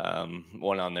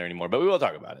one on there anymore, but we will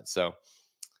talk about it. So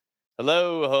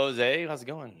hello, Jose. How's it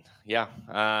going? Yeah.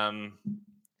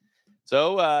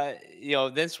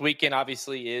 So this weekend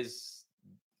obviously is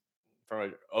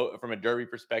from a Derby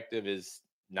perspective is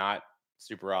not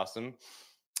super awesome.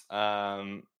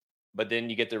 But then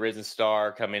you get the Risen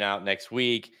Star coming out next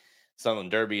week.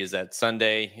 Sunland Derby is that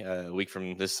Sunday, a week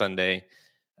from this Sunday.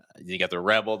 You got the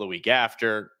Rebel the week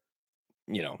after.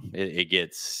 It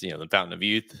gets the Fountain of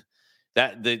Youth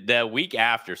that the week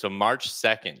after. So March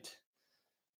 2nd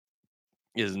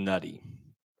is nutty.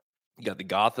 You got the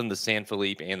Gotham, the San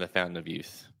Felipe, and the Fountain of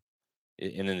Youth.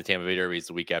 And then the Tampa Bay Derby is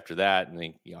the week after that. And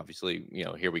then obviously,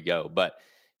 here we go. But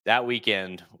that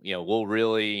weekend, we'll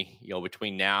really,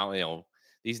 between now,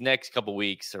 these next couple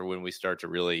weeks are when we start to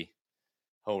really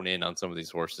hone in on some of these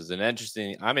horses. And I'm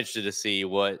interested to see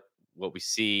what we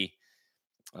see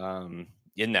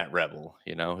in that Rebel.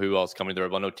 Who else coming to the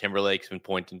Rebel? I know Timberlake's been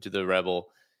pointing to the Rebel.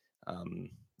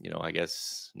 I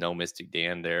guess no Mystic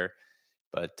Dan there.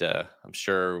 But I'm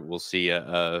sure we'll see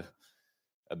a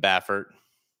Baffert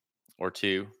or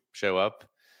two show up.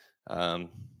 So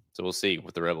we'll see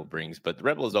what the Rebel brings. But the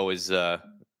Rebel is always one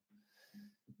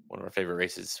of our favorite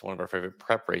races, one of our favorite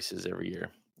prep races every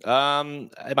year. Am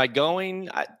I going?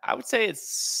 I would say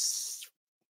it's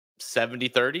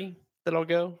 70-30 that I'll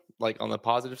go, like on the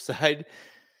positive side.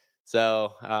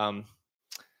 So we'll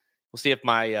see if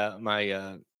my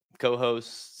my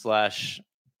co-host slash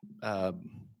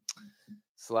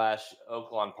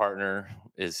Oaklawn partner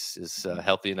is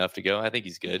healthy enough to go. I think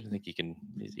he's good. I think he can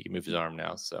move his arm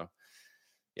now. So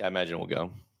yeah, I imagine we'll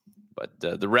go. But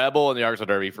the Rebel and the Arkansas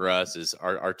Derby for us is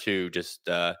our two just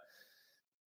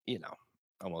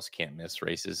almost can't miss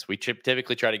races. We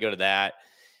typically try to go to that.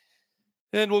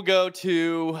 Then we'll go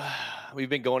to, we've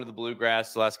been going to the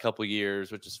Bluegrass the last couple of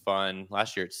years, which is fun.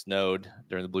 Last year it snowed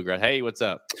during the Bluegrass. Hey, what's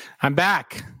up? I'm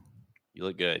back. You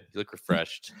look good. You look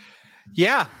refreshed.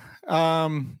 Yeah.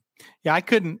 I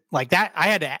couldn't like that.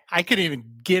 I couldn't even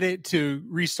get it to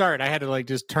restart. I had to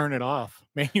just turn it off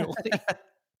manually.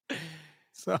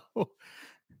 So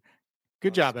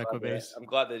good job, Equibase. I'm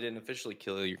glad they didn't officially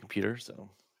kill your computer. So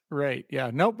right.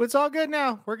 Yeah. Nope. It's all good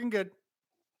now. Working good.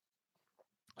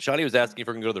 Shawnee was asking if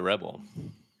we're going to go to the Rebel.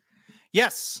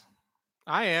 Yes,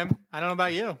 I am. I don't know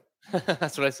about you.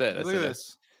 That's what I said. Look at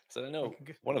this. So I know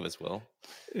one of us will.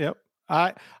 Yep.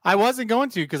 I wasn't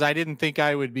going to because I didn't think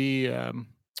I would be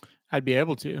I'd be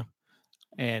able to.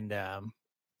 And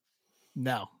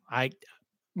no, I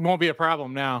won't be a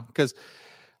problem now because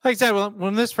like I said,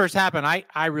 when this first happened,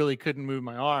 I really couldn't move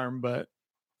my arm, but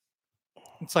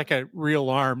it's like a real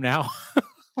arm now.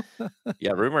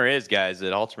 Yeah, rumor is, guys,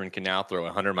 that Halterman can now throw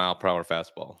a 100-mile-per-hour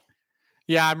fastball.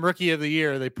 Yeah, I'm rookie of the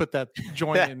year. They put that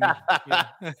joint in me.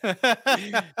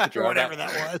 Or whatever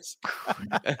that was.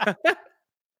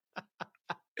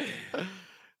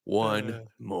 One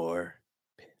more.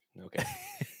 Okay.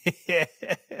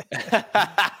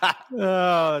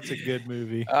 Oh, that's a good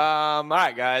movie. All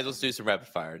right, guys, let's do some rapid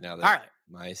fire now that All right.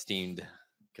 my esteemed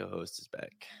co-host is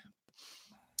back.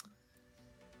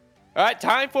 All right,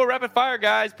 time for rapid fire,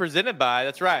 guys. Presented by,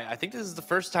 that's right. I think this is the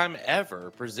first time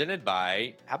ever presented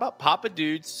by, how about Papa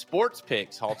Dude's Sports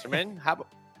Picks, Halterman? How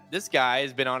about this guy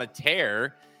has been on a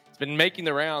tear. It's been making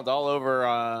the rounds all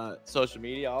over social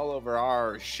media, all over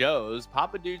our shows.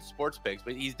 Papa Dude's Sports Picks,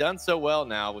 but he's done so well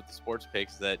now with the sports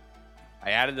picks that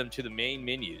I added them to the main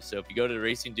menu. So if you go to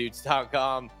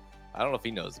racingdudes.com, I don't know if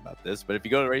he knows about this, but if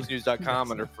you go to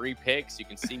racingdudes.com under free picks, you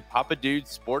can see Papa Dude's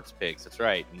Sports Picks. That's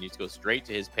right. And you just go straight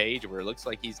to his page where it looks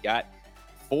like he's got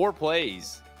 4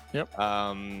 plays. Yep.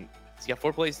 He's got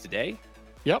 4 plays today.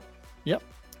 Yep.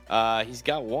 He's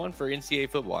got 1 for NCAA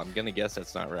football. I'm going to guess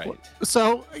that's not right.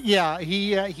 So, yeah,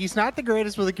 he's not the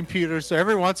greatest with a computer, so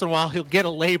every once in a while he'll get a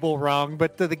label wrong,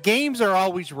 but the games are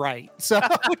always right. So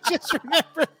just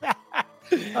remember that.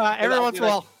 Every once in a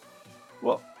while.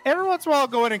 Well, every once in a while, I'll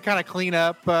go in and kind of clean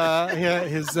up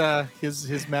his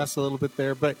mess a little bit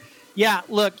there. But yeah,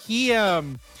 look, we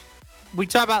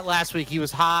talked about last week. He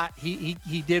was hot.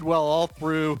 He did well all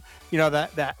through.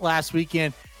 That last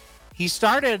weekend. He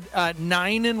started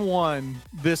 9-1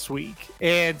 this week,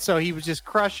 and so he was just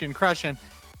crushing.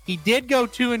 He did go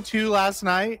 2-2 last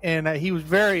night, and he was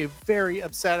very, very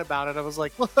upset about it. I was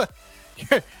like, look,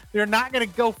 you're not going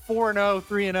to go 4-0,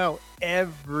 3-0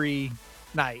 every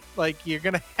night. Like, you're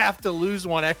gonna have to lose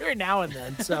one every now and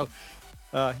then. So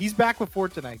he's back with 4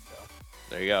 tonight, though.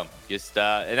 There you go. Just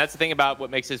and that's the thing about what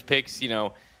makes his picks.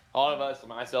 All of us,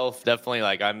 myself, definitely.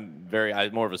 Like I'm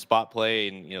more of a spot play,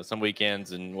 and some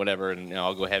weekends and whatever, and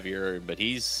I'll go heavier. But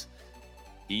he's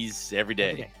every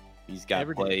day. He's got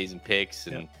every plays day. And picks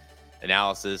and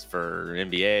analysis for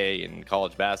NBA and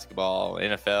college basketball,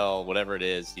 NFL, whatever it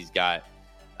is. He's got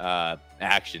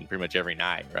action pretty much every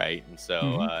night, right? And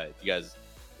so you guys.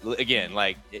 Again,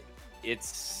 like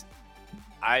it's,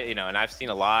 and I've seen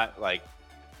a lot. Like,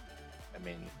 I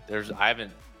mean, I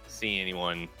haven't seen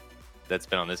anyone that's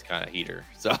been on this kind of heater.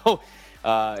 So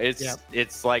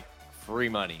it's like free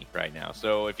money right now.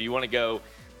 So if you want to go,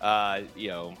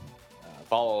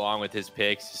 follow along with his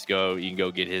picks, you can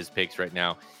go get his picks right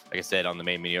now. Like I said, on the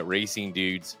main menu at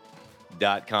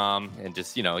racingdudes.com, and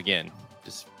just again,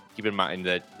 just keep in mind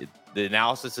that the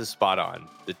analysis is spot on.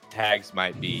 The tags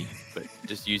might be, but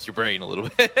just use your brain a little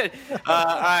bit. All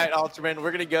right, Halterman,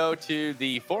 we're going to go to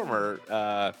the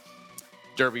former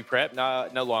Derby prep,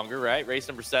 no longer, right? Race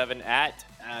number 7 at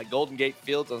Golden Gate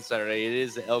Fields on Saturday. It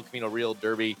is the El Camino Real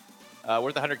Derby,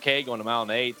 worth 100K, going a mile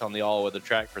and 1/8 on the all-weather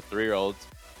track for 3-year-olds.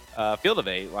 Field of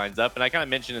 8 lines up, and I kind of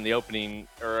mentioned in the opening,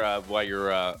 or while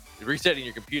you're resetting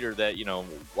your computer, that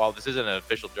while this isn't an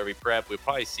official Derby prep, we'll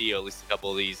probably see at least a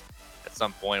couple of these at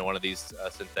some point, one of these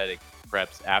synthetic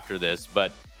preps after this.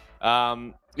 But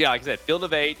like I said, Field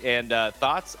of 8, and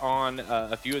thoughts on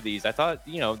a few of these. I thought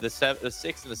the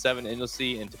 6 and the 7,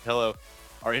 Endlessly and Tupelo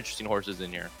are interesting horses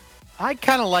in here. I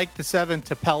kind of like the 7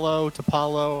 Tupelo.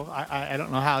 I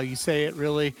don't know how you say it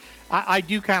really. I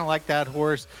do kind of like that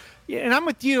horse. Yeah, and I'm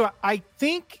with you. I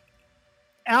think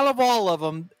out of all of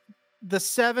them, the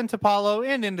 7 Tupelo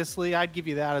and Endlessly, I'd give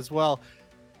you that as well.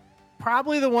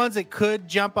 Probably the ones that could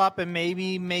jump up and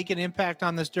maybe make an impact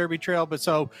on this Derby trail.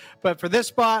 But for this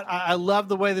spot, I love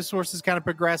the way this horse is kind of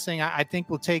progressing. I think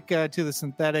we'll take to the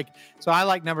synthetic. So I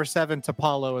like number 7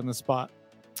 Tupelo in the spot.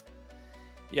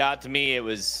 Yeah, to me, it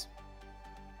was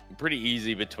pretty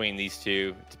easy between these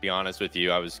two, to be honest with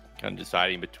you. I was kind of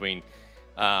deciding between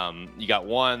you got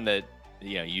one that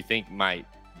you think might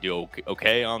do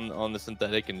okay on the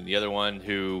synthetic, and the other one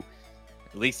who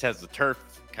at least has the turf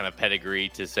kind of pedigree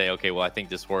to say, okay, well, I think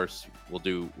this horse will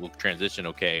transition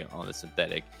okay on the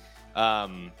synthetic.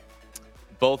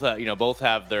 Both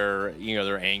have their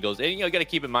their angles, and got to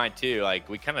keep in mind too, like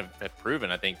we kind of have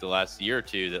proven, I think, the last year or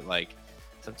two, that like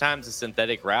sometimes the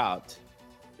synthetic route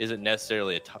isn't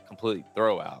necessarily a complete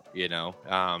throwout.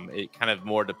 It kind of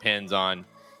more depends on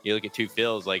you look at two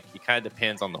fills, like it kind of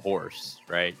depends on the horse,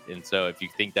 right? And so if you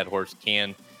think that horse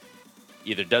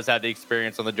either does have the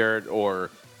experience on the dirt or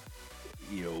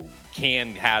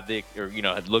can have it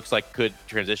looks like could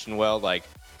transition well, like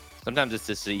sometimes it's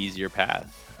just an easier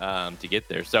path to get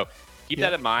there. So keep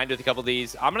that in mind with a couple of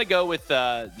these. I'm gonna go with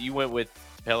you went with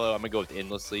Pillow. I'm gonna go with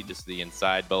Endlessly, just the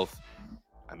inside. Both,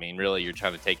 I mean, really you're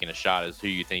trying to take in a shot as who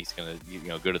you think is gonna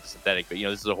go to the synthetic. But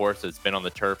this is a horse that's been on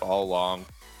the turf all along,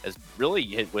 has really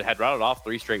had rattled off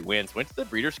 3 straight wins, went to the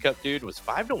Breeders' Cup, dude, was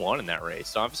 5-1 in that race.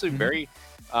 So obviously very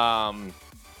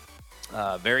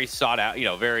very sought out,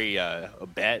 very a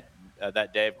bet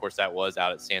that day. Of course, that was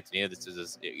out at Santa Anita. This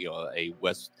is a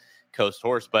West Coast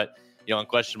horse, but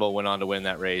Unquestionable went on to win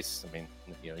that race. I mean,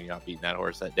 you're not beating that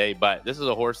horse that day, but this is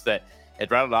a horse that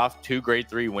had rattled off 2 Grade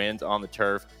 3 wins on the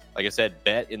turf. Like I said,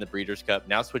 bet in the Breeders' Cup.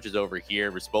 Now switches over here.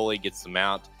 Rispoli gets the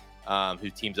mount, who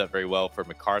teams up very well for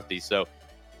McCarthy. So,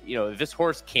 if this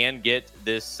horse can get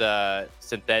this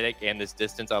synthetic and this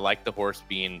distance, I like the horse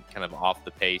being kind of off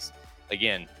the pace.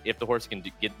 Again, if the horse can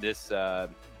get this,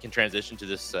 can transition to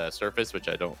this surface, which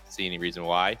I don't see any reason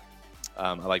why,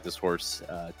 I like this horse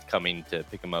coming to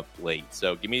pick him up late.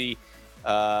 So give me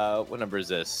what number is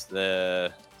this?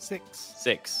 The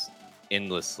 6.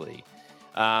 Endlessly.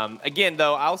 Again,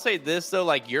 though, I'll say this though,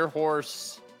 like your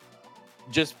horse,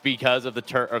 just because of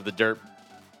the dirt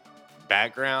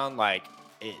background, like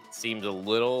it seems a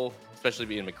little, especially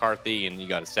being McCarthy and you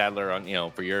got a Sadler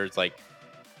on, for yours, like.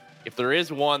 If there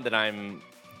is one that I don't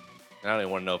even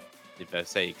want to know if I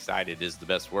say excited is the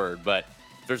best word, but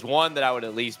if there's one that I would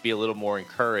at least be a little more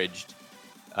encouraged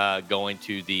going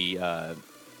to the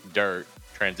dirt,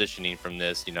 transitioning from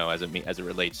this, as it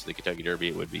relates to the Kentucky Derby,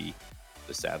 it would be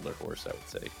the Sadler horse, I would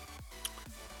say.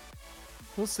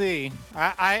 We'll see.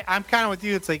 I'm kind of with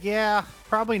you. It's like, yeah,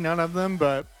 probably none of them,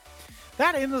 but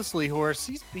that Endlessly horse,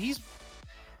 he's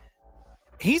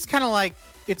kind of like,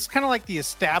 it's kind of like the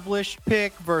established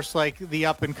pick versus like the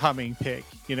up and coming pick,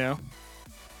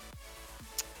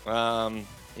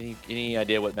 Any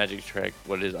idea what Magic Track?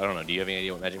 What it is? I don't know. Do you have any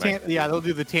idea what Magic? Yeah, they'll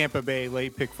do the Tampa Bay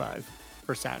late pick 5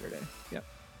 for Saturday. Yep.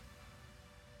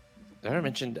 I already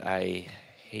mentioned I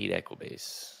hate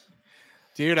Equibase.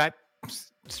 Dude,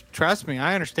 trust me,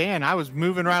 I understand. I was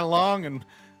moving right along and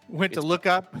went to look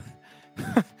up.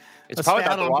 It's probably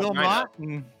stat about on the Bill wrong Mott,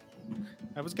 and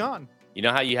I was gone. You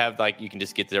know how you have you can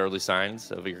just get the early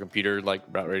signs of your computer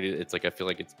about ready. It's like I feel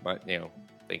like it's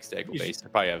thanks to Equibase. I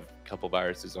probably have a couple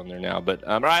viruses on there now. But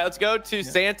all right, let's go to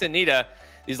Santa Anita.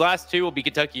 These last 2 will be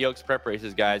Kentucky Oaks prep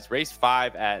races, guys. Race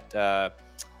 5 at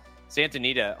Santa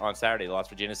Anita on Saturday, the Las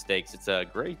Virginia Stakes. It's a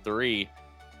Grade 3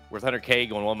 worth $100K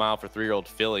going 1 mile for 3-year-old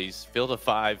fillies. Field of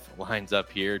 5 lines up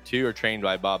here. 2 are trained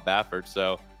by Bob Baffert,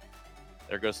 so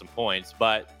there goes some points.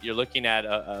 But you're looking at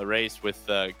a race with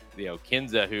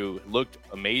Kinza, who looked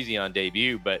amazing on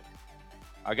debut. But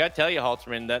I got to tell you,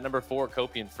 Halterman, that number 4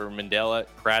 Copian for Mandela,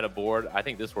 Pratt aboard. I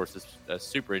think this horse is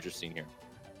super interesting here.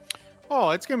 Oh,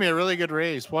 it's going to be a really good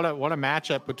race. What a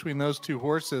matchup between those 2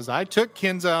 horses. I took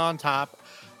Kinza on top.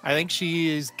 I think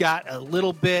she's got a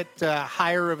little bit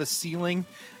higher of a ceiling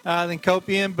than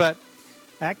Copian, but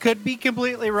that could be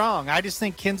completely wrong. I just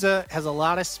think Kinza has a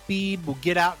lot of speed, will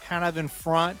get out kind of in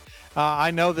front.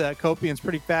 I know that Copian's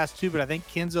pretty fast too, but I think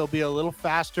Kinza will be a little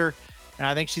faster, and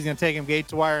I think she's going to take him gate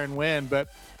to wire and win. But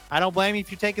I don't blame you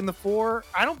if you're taking the 4.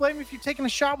 I don't blame you if you're taking a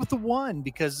shot with the 1,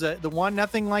 because the 1,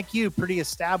 nothing like you, pretty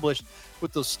established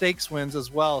with those stakes wins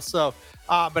as well. So,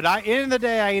 but end of the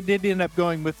day, I did end up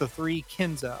going with the 3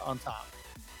 Kinza on top.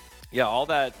 Yeah, all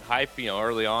that hype,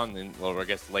 early on, I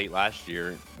guess late last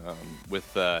year,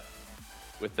 with the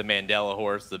Mandela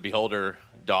horse, the Beholder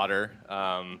daughter.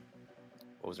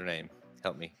 What was her name?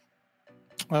 Help me.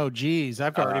 Oh, geez,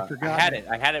 I've already forgotten.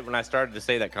 I had it when I started to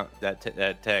say that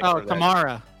text. Oh,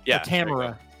 Tamara. Yeah,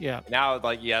 Tamara. Yeah. Now,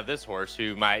 you have this horse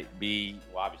who might be,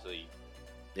 well, obviously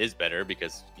is better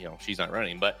because she's not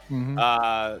running, but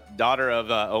daughter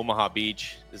of Omaha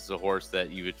Beach. This is a horse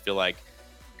that you would feel like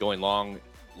going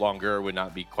longer would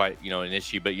not be quite an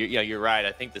issue. But you're right.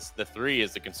 I think the 3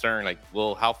 is the concern. Like,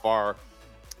 well, how far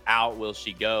out will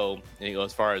she go? And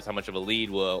as far as how much of a lead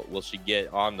will she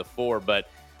get on the 4? But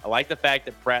I like the fact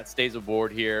that Pratt stays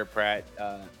aboard here. Pratt,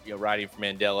 riding for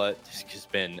Mandela,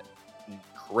 just been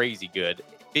crazy good.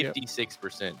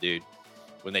 56%, dude,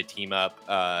 when they team up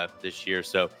this year.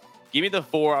 So give me the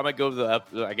 4. I'm gonna go to the up.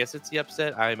 I guess it's the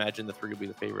upset. I imagine the 3 will be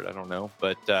the favorite. I don't know,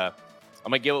 but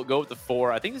I'm gonna go with the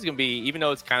 4. I think it's gonna be, even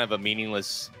though it's kind of a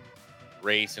meaningless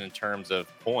race in terms of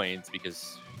points,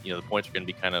 because the points are gonna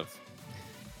be kind of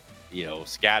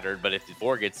scattered. But if the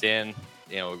 4 gets in,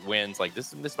 wins, like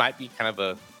this might be kind of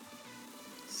a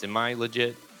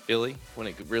semi-legit filly when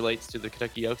it relates to the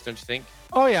Kentucky Oaks, don't you think?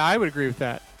 Oh yeah, I would agree with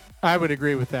that.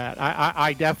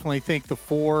 I definitely think the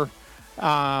 4,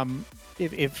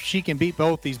 if she can beat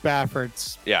both these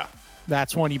Bafferts, Yeah.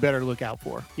 that's one you better look out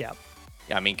for. Yeah.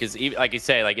 Yeah, I mean, because like you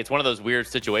say, like it's one of those weird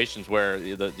situations where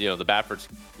the Bafferts,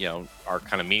 are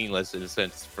kind of meaningless in a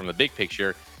sense from the big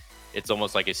picture. It's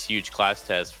almost like a huge class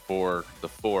test for the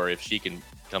 4. If she can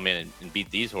come in and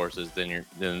beat these horses, then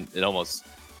it almost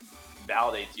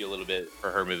validates you a little bit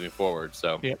for her moving forward.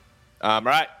 So, Yep. All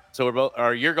right. So we're both,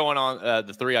 or you're going on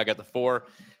the 3. I got the 4.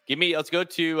 Let's go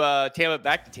to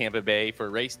back to Tampa Bay for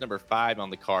race number 5 on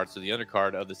the card. So the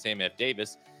undercard of the Sam F.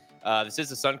 Davis. This is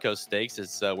the Suncoast Stakes.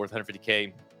 It's worth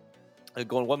 $150K.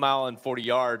 Going 1 mile and 40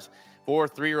 yards for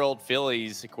 3-year-old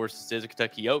fillies. Of course, this is a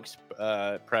Kentucky Oaks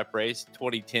prep race,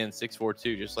 2010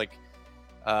 642, just like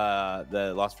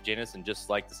the Las Virginias and just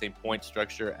like the same point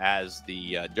structure as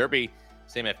the Derby.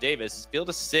 Sam F. Davis. Field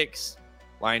of 6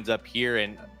 lines up here,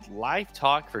 and live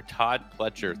talk for Todd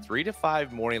Pletcher,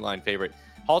 3-5 morning line favorite.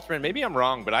 Halterman, maybe I'm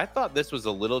wrong, but I thought this was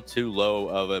a little too low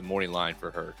of a morning line for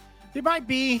her. It might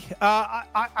be.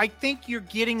 I think you're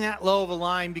getting that low of a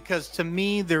line because to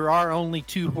me, there are only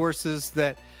 2 horses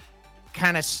that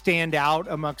kind of stand out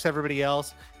amongst everybody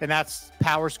else, and that's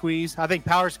Power Squeeze. I think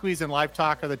Power Squeeze and Live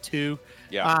Talk are the 2.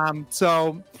 Yeah.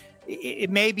 So it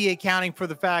may be accounting for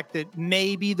the fact that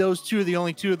maybe those 2 are the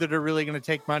only 2 that are really going to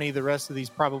take money. The rest of these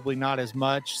probably not as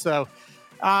much. So,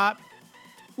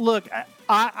 look,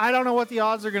 I don't know what the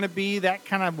odds are going to be. That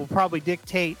kind of will probably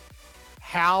dictate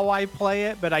how I play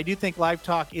it, but I do think Live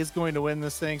Talk is going to win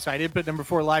this thing. So I did put number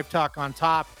 4 Live Talk on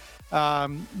top.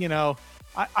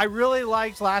 I really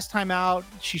liked last time out.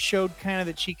 She showed kind of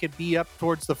that she could be up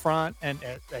towards the front, and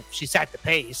she set the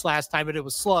pace last time, but it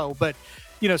was slow. But,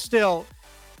 still,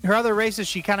 her other races,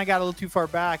 she kind of got a little too far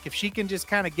back. If she can just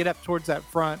kind of get up towards that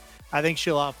front, I think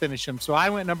she'll outfinish him. So I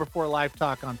went number 4 Live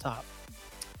Talk on top.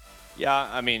 Yeah,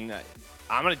 I mean,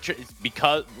 I'm going to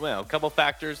because, a couple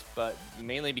factors, but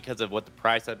mainly because of what the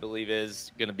price I believe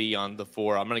is going to be on the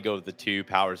 4. I'm going to go with the 2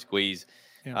 Power Squeeze.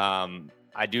 Yeah.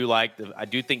 I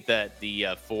do think that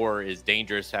the 4 is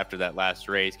dangerous after that last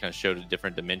race, kind of showed a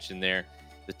different dimension there.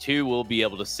 The 2 will be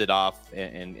able to sit off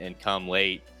and come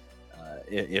late,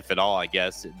 if at all, I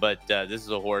guess. But this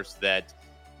is a horse that,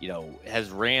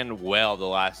 has ran well the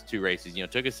last 2 races.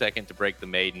 Took a second to break the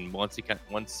maiden. Once she kind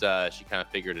of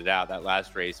figured it out, that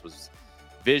last race was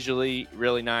visually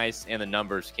really nice, and the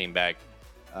numbers came back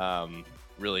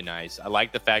really nice. I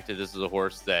like the fact that this is a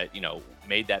horse that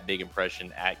made that big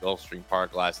impression at Gulfstream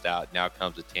Park last out. Now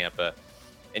comes to Tampa,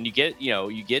 and you get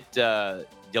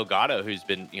Delgado, who's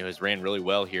been has ran really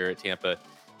well here at Tampa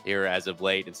here as of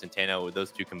late, and Centeno. With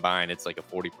those 2 combined, it's like a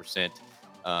 40%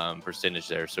 percentage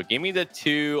there. So give me the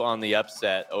 2 on the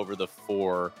upset over the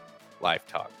 4 Live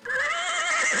Talk.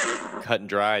 Cut and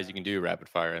dry as you can do rapid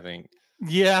fire, I think.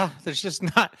 Yeah, there's just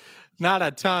not a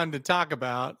ton to talk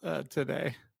about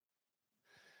today.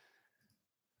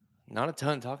 Not a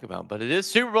ton to talk about, but it is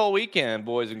Super Bowl weekend,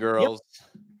 boys and girls.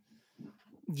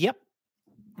 Yep.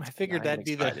 I figured that'd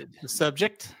be the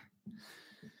subject.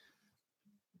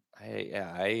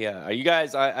 Are you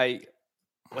guys?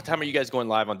 What time are you guys going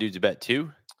live on Dudes Bet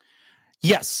 2?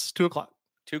 Yes, 2:00.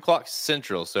 2:00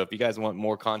 Central. So if you guys want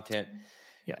more content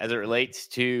as it relates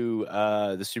to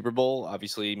the Super Bowl,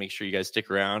 obviously make sure you guys stick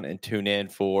around and tune in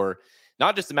for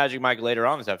not just the Magic Mike later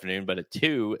on this afternoon, but at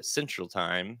 2 Central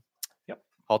Time.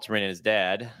 Halterman and his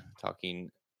dad talking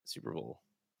Super Bowl.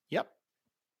 Yep.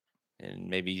 And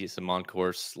maybe some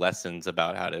on-course lessons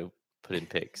about how to put in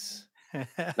picks.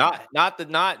 not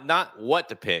what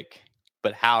to pick,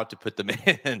 but how to put them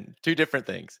in. 2 different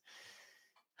things.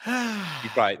 You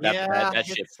probably that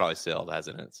ship's probably sailed,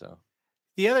 hasn't it? So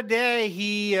the other day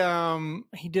he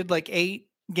did like 8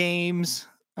 games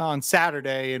on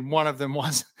Saturday, and one of them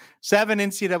was 7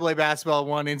 NCAA basketball,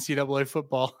 1 NCAA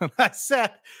football. And I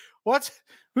said,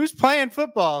 who's playing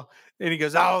football? And he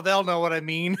goes, oh, they'll know what I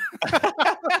mean.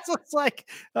 So it's like,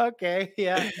 okay,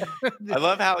 yeah. I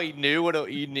love how he knew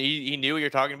he knew what you're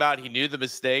talking about. He knew the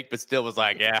mistake, but still was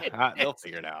like, yeah, they'll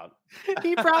figure it out.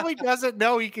 He probably doesn't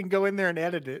know he can go in there and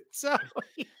edit it. So,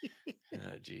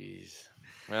 oh, geez.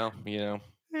 Well,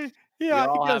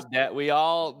 yeah, we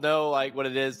all know like what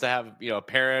it is to have a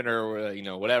parent or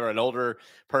whatever, an older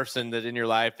person that in your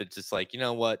life that's just like,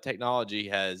 what, technology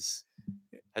has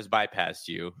bypassed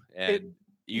you, and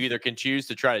you either can choose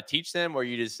to try to teach them, or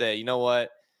you just say, you know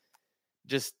what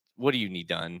do you need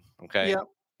done? Okay. Yep.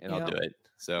 And I'll do it.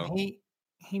 So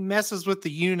he messes with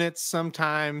the units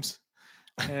sometimes,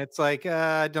 and it's like,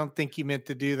 I don't think he meant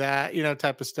to do that,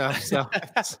 type of stuff. So,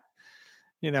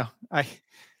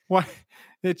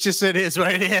 It's just, it is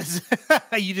what it is.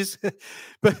 You just,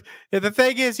 but the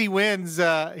thing is, he wins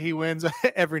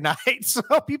every night. So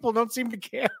people don't seem to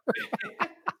care.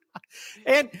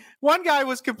 And one guy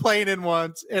was complaining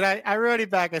once, and I wrote it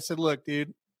back. I said, look,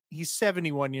 dude, he's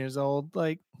 71 years old.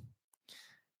 Like,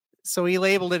 so he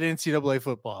labeled it NCAA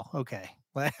football. Okay.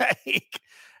 Like,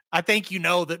 I think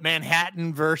that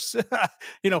Manhattan versus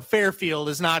Fairfield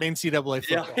is not NCAA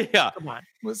football. Yeah. Come on.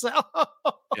 So,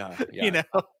 yeah.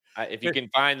 If you can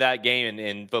find that game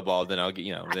in football, then I'll get,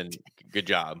 then good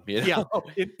job. Yeah.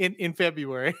 In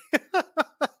February.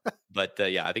 But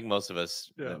I think most of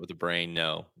us with the brain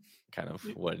know kind of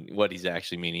what he's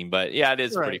actually meaning. But yeah, it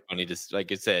is pretty funny. Just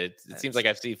like I said, it seems like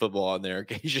I've seen football on there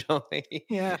occasionally.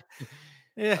 Yeah.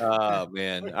 Oh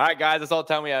man. All right, guys, that's all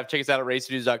the time we have. Check us out at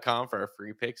racingdudes.com for our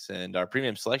free picks and our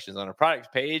premium selections on our products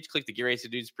page. Click the Get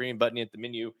Racing Dudes premium button at the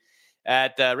menu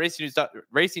at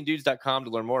racingdudes.com to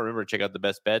learn more. Remember to check out the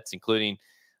best bets, including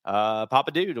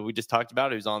Papa Dude, we just talked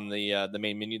about, who's on the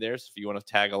main menu there. So if you want to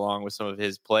tag along with some of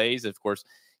his plays, of course,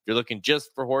 if you're looking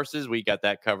just for horses, we got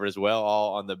that covered as well,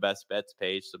 all on the best bets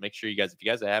page. So make sure if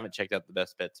you guys haven't checked out the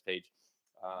best bets page,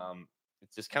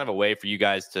 it's just kind of a way for you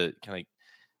guys to kind of,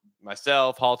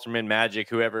 myself, Halterman, Magic,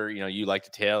 whoever you like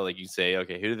to tell, like you say,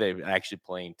 okay, who are they actually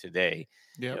playing today?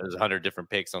 Yeah, there's 100 different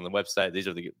picks on the website. These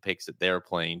are the picks that they're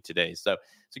playing today. So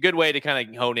it's a good way to kind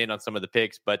of hone in on some of the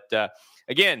picks. But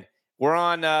again, we're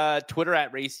on Twitter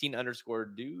at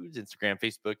racing_dudes, Instagram,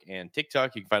 Facebook, and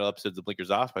TikTok. You can find all episodes of Blinkers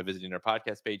Off by visiting our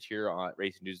podcast page here on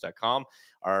racingdudes.com.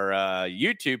 Our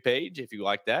YouTube page, if you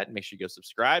like that, make sure you go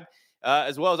subscribe.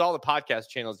 As well as all the podcast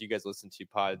channels you guys listen to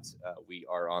pods. We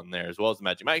are on there, as well as the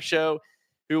Magic Mike Show,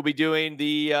 who will be doing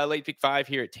the Late Pick 5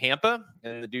 here at Tampa,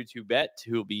 and the Dudes Who Bet,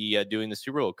 who will be doing the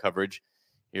Super Bowl coverage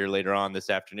here later on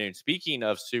this afternoon. Speaking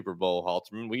of Super Bowl,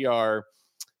 Halterman, we are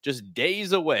just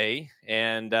days away,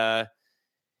 and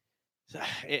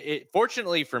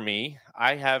fortunately for me,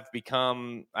 it's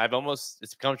become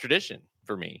tradition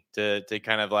for me to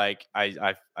kind of like,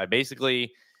 I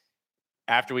basically,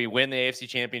 after we win the AFC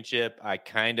Championship, I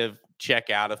kind of check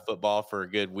out of football for a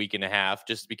good week and a half,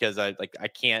 just because I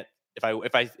can't,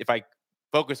 if I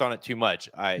focus on it too much,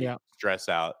 I stress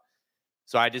out.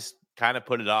 So I just kind of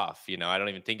put it off. I don't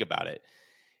even think about it.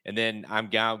 And then I'm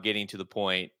now getting to the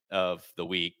point of the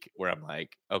week where I'm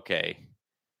like, okay,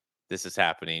 this is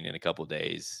happening in a couple of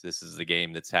days. This is the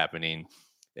game that's happening.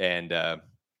 And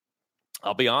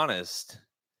I'll be honest,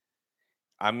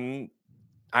 I'm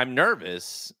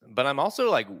nervous, but I'm also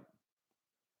like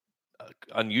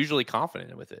unusually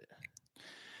confident with it.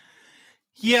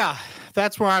 Yeah,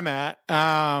 that's where I'm at.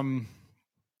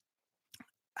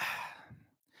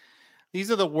 These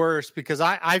are the worst because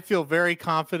I feel very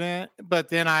confident, but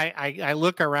then I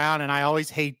look around and I always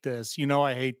hate this.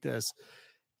 I hate this.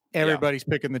 Everybody's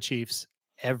picking the Chiefs.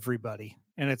 Everybody.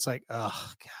 And it's like,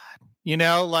 oh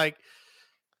God. Like,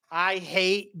 I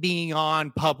hate being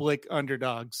on public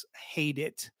underdogs. Hate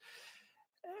it.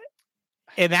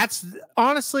 And that's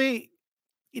honestly,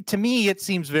 to me, it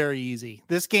seems very easy.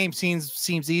 This game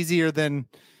seems easier than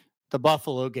the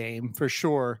Buffalo game for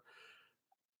sure.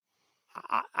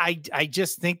 I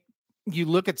just think you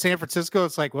look at San Francisco,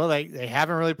 it's like, well, they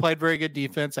haven't really played very good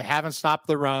defense. They haven't stopped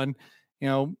the run.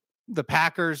 The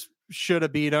Packers should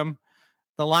have beat them.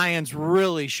 The Lions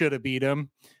really should have beat them.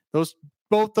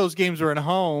 Both those games were at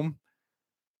home.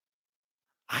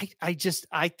 I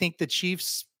think the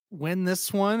Chiefs win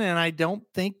this one, and I don't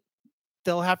think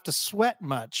they'll have to sweat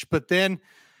much. But then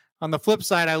on the flip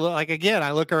side, I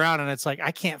look around and it's like,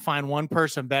 I can't find one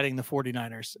person betting the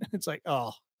 49ers. It's like,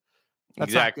 oh, that's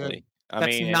exactly.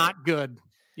 not good.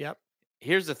 Yep.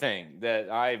 Here's the thing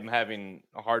that I'm having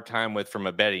a hard time with from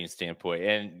a betting standpoint,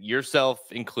 and yourself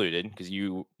included, because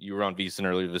you were on VSiN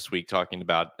earlier this week talking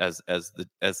about as the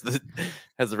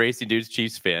Racing Dudes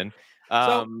Chiefs fan.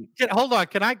 Hold on.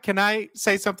 Can I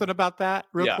say something about that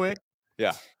real quick?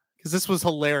 Yeah. Because this was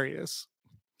hilarious.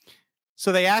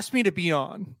 So they asked me to be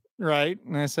on, right?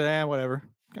 And I said, whatever.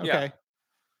 Okay. Yeah.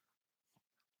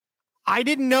 I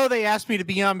didn't know they asked me to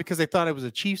be on because they thought I was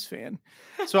a Chiefs fan.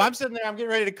 So I'm sitting there, I'm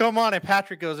getting ready to come on, and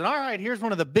Patrick goes, and all right, here's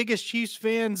one of the biggest Chiefs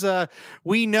fans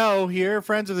we know here,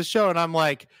 friends of the show. And I'm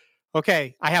like,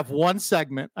 okay, I have one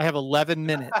segment. I have 11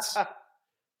 minutes.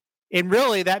 And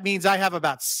really, that means I have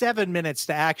about 7 minutes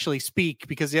to actually speak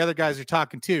because the other guys are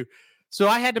talking too. So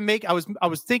I had to I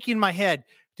was thinking in my head,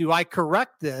 do I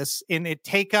correct this and it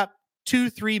take up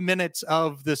 2-3 minutes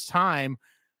of this time?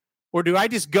 Or do I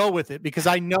just go with it because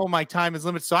I know my time is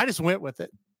limited? So I just went with it.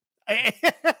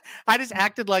 I just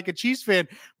acted like a Chiefs fan,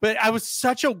 but I was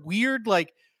such a weird, I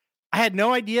had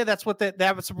no idea that's what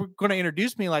that was going to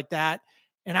introduce me like that.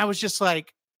 And I was just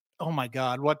like, oh my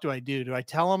God, what do I do? Do I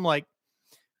tell him like,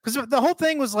 because the whole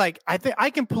thing was like, I think I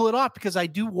can pull it off because I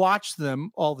do watch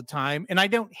them all the time and I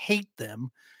don't hate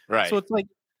them. Right. So it's like,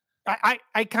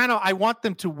 I want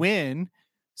them to win.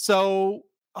 So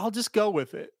I'll just go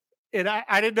with it. And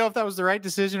I didn't know if that was the right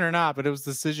decision or not, but it was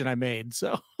the decision I made.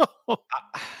 So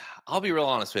I'll be real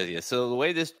honest with you. So the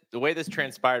way this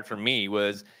transpired for me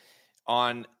was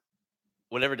on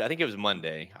whatever, I think it was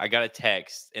Monday. I got a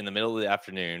text in the middle of the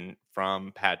afternoon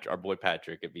from our boy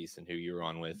Patrick at Beeson, who you were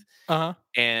on with.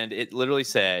 And it literally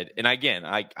said, and again,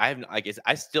 I guess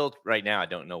I still right now I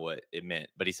don't know what it meant,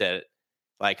 but he said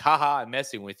like, haha, I'm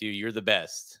messing with you. You're the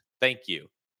best. Thank you.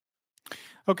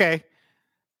 Okay.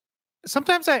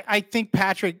 Sometimes I think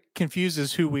Patrick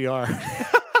confuses who we are.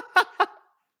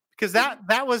 Because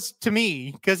that was to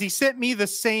me, because he sent me the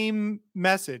same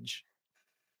message.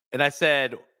 And I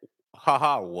said,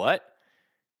 haha, what?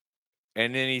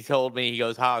 And then he told me, he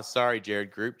goes, sorry, Jared,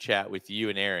 group chat with you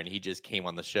and Aaron. He just came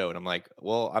on the show. And I'm like,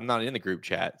 well, I'm not in the group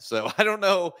chat. So I don't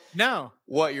know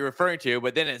what you're referring to.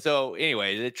 But then, so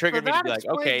anyway, it triggered me to be like,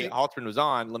 okay, Halterman was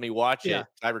on. Let me watch it.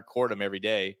 I record him every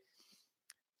day.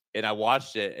 And I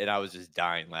watched it and I was just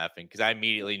dying laughing because I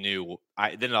immediately knew.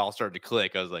 Then it all started to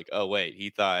click. I was like, oh, wait, he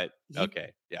thought,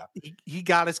 okay, yeah. He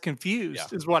got us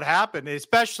confused is what happened.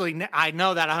 Especially, I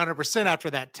know that 100% after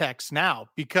that text now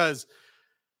because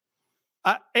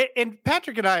and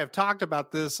Patrick and I have talked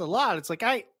about this a lot. It's like,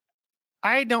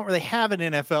 I don't really have an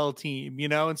NFL team,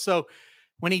 And so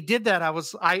when he did that, I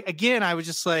was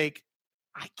just like,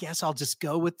 I guess I'll just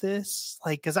go with this.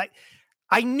 Like, cause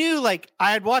I knew like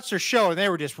I had watched their show and they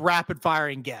were just rapid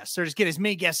firing guests. They're just getting as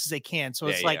many guests as they can. So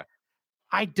it's like,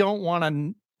 I don't want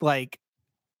to like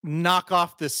knock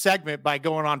off this segment by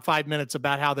going on 5 minutes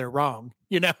about how they're wrong,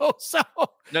 So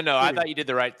no, I thought you did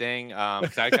the right thing.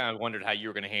 Because I kind of wondered how you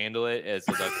were going to handle it as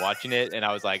I was watching it. And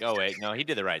I was like, oh wait, no, he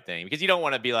did the right thing because you don't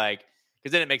want to be like,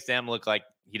 because then it makes them look like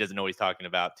he doesn't know what he's talking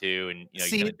about too. And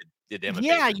you did them.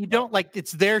 You don't like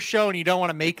it's their show and you don't want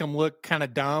to make them look kind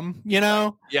of dumb,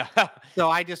 Yeah. So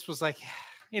I just was like,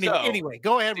 anyway,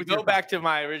 go ahead. Go back to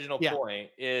my original point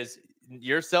is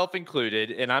yourself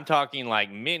included. And I'm talking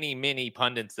like many, many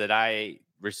pundits that I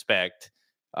respect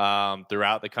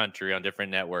throughout the country on different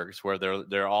networks where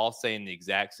they're all saying the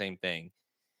exact same thing.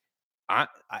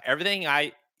 Everything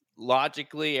I've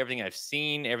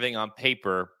seen, everything on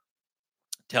paper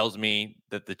tells me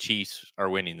that the Chiefs are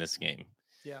winning this game.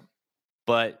 Yeah.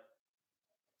 But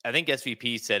I think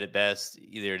SVP said it best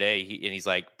the other day. He's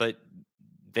like, but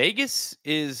Vegas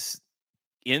is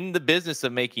in the business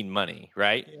of making money,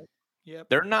 right? Yep.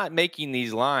 They're not making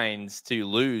these lines to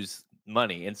lose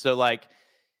money. And so like,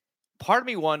 part of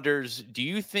me wonders, do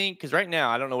you think, because right now,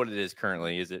 I don't know what it is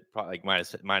currently. Is it probably like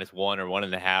minus 1 or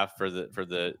 1.5 for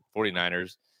the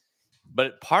 49ers?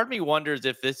 But part of me wonders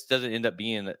if this doesn't end up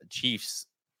being the Chiefs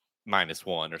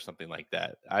 -1 or something like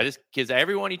that. Because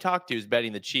everyone you talk to is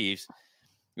betting the Chiefs.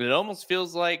 And it almost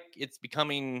feels like it's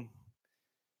becoming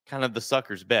kind of the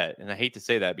sucker's bet. And I hate to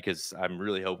say that because I'm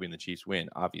really hoping the Chiefs win,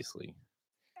 obviously.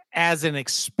 As an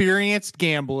experienced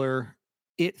gambler,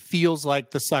 it feels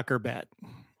like the sucker bet.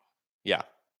 Yeah.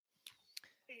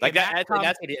 Like that's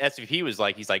what the SVP was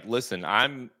like. He's like, listen,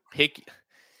 I'm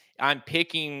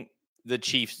picking the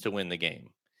Chiefs to win the game.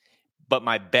 But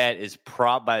my bet is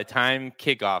by the time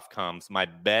kickoff comes, my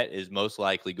bet is most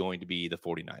likely going to be the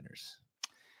 49ers.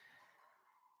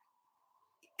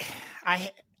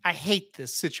 I hate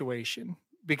this situation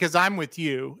because I'm with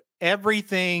you.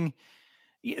 Everything,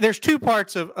 there's two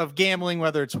parts of gambling,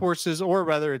 whether it's horses or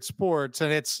whether it's sports,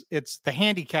 and it's the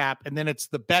handicap and then it's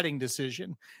the betting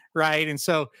decision, right? And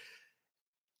so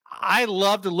I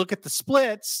love to look at the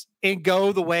splits and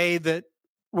go the way that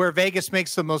where Vegas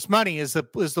makes the most money is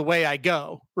the way I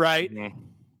go, right? Mm-hmm.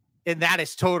 And that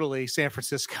is totally San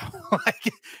Francisco.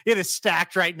 Like it is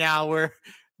stacked right now where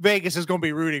Vegas is going to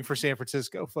be rooting for San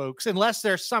Francisco, folks, unless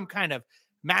there's some kind of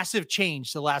massive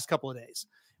change the last couple of days,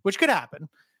 which could happen.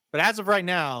 But as of right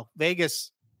now,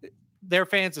 Vegas, they're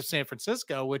fans of San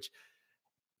Francisco, which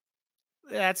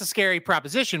that's a scary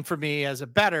proposition for me as a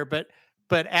bettor. But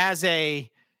as a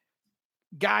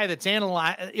guy that's an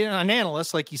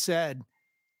analyst, like you said,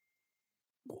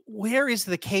 where is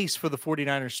the case for the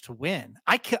 49ers to win?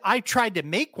 I tried to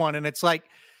make one, and it's like,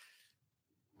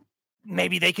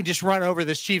 maybe they can just run over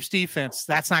this Chiefs defense.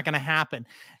 That's not going to happen.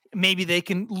 Maybe they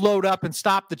can load up and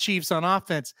stop the Chiefs on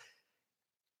offense.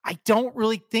 I don't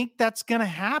really think that's going to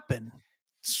happen.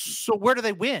 So where do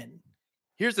they win?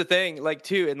 Here's the thing, like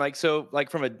too, and like, so like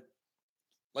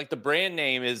the brand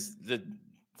name is the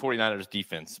 49ers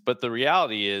defense, but the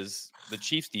reality is the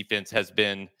Chiefs defense has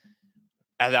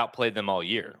outplayed them all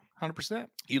year. 100%.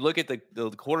 You look at the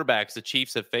quarterbacks the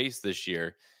Chiefs have faced this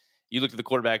year. You look at the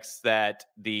quarterbacks that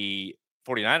the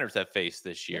 49ers have faced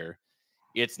this year.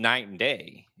 It's night and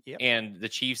day. Yep. And the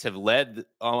Chiefs have led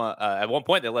at one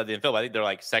point they led the NFL. I think they're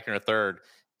like second or third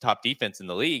top defense in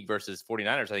the league versus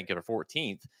 49ers. I think they're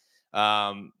 14th.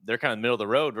 They're kind of middle of the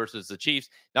road versus the Chiefs.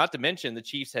 Not to mention the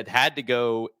Chiefs had to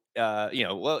go, Tua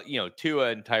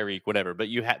and Tyreek, whatever. But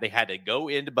they had to go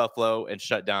into Buffalo and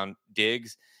shut down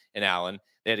Diggs and Allen.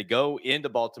 They had to go into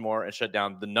Baltimore and shut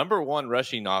down the number one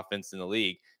rushing offense in the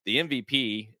league, the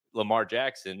MVP Lamar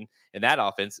Jackson, and that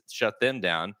offense shut them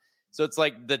down. So it's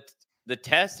like the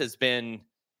test has been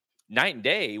night and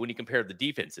day when you compare the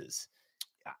defenses.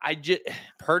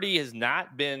 Purdy has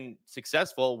not been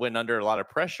successful when under a lot of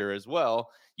pressure as well.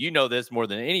 You know this more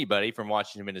than anybody from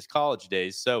watching him in his college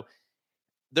days. So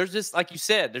there's just, like you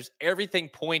said, there's everything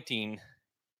pointing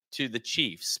to the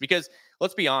Chiefs because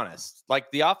let's be honest,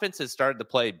 like the offense has started to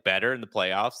play better in the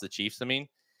playoffs. The Chiefs, I mean,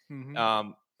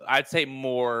 I'd say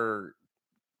more.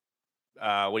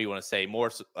 What do you want to say? More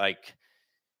like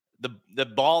the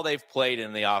ball they've played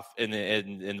in the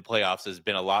playoffs has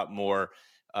been a lot more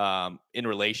in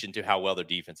relation to how well their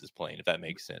defense is playing, if that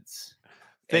makes sense.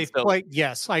 They've played.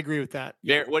 Yes, I agree with that.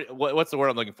 Very, what's the word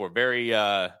I'm looking for? Very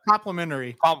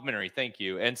complimentary. Complimentary. Thank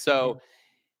you. And so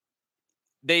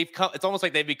they've come. It's almost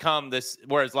like they've become this.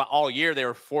 Whereas all year they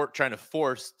were trying to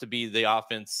force to be the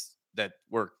offense that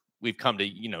we've come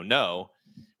to know.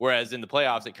 Whereas in the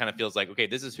playoffs, it kind of feels like, okay,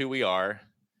 this is who we are.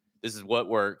 This is what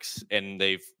works. And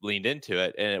they've leaned into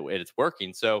it and it's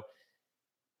working. So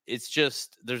it's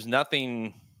just, there's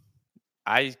nothing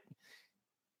I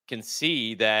can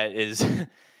see that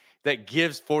that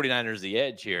gives 49ers the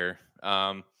edge here.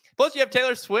 Plus you have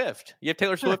Taylor Swift. You have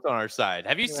Taylor Swift on our side.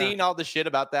 Have you seen all the shit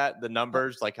about that? The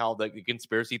numbers, like how the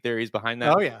conspiracy theories behind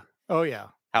that? Oh yeah.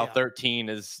 How 13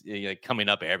 is coming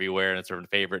up everywhere and it's her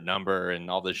favorite number and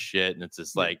all this shit. And it's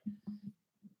just like,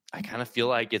 I kind of feel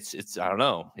like it's, I don't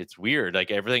know. It's weird.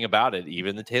 Like everything about it,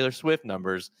 even the Taylor Swift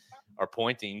numbers are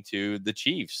pointing to the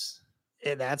Chiefs.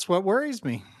 And that's what worries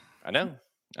me. I know.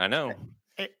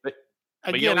 But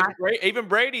again, even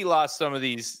Brady lost some of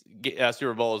these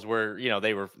Super Bowls where,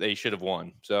 they should have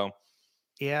won. So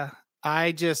yeah,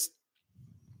 I'm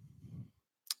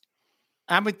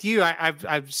with you.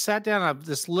 I've sat down. I've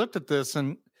just looked at this,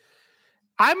 and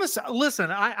I'm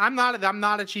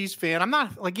not a Chiefs fan. I'm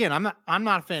not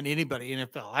a fan of anybody in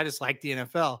NFL. I just like the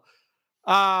NFL.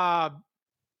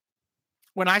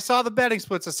 When I saw the betting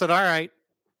splits, I said, all right,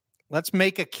 let's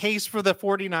make a case for the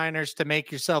 49ers to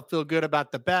make yourself feel good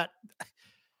about the bet.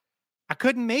 I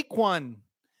couldn't make one.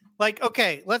 Like,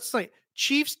 okay, let's say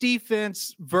Chiefs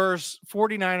defense versus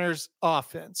 49ers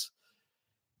offense.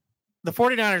 The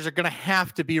 49ers are going to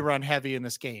have to be run heavy in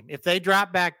this game. If they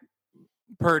drop back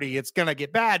Purdy, it's going to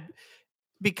get bad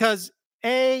because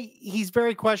A, he's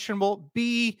very questionable.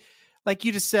 B, like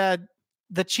you just said,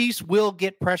 the Chiefs will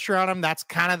get pressure on him. That's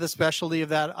kind of the specialty of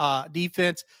that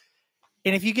defense.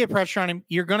 And if you get pressure on him,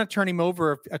 you're going to turn him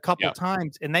over a couple of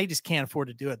times, and they just can't afford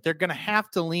to do it. They're going to have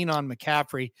to lean on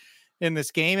McCaffrey in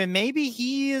this game, and maybe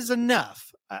he is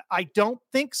enough. I don't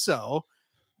think so.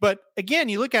 But again,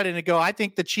 you look at it and go, I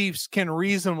think the Chiefs can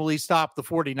reasonably stop the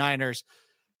 49ers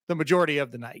the majority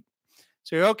of the night.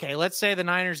 So, okay, let's say the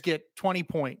Niners get 20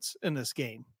 points in this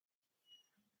game.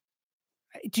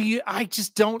 I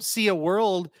just don't see a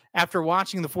world after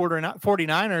watching the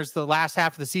 49ers the last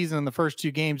half of the season and the first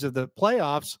two games of the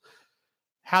playoffs,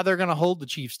 how they're going to hold the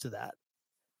Chiefs to that.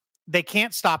 They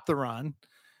can't stop the run.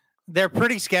 They're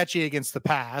pretty sketchy against the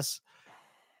pass.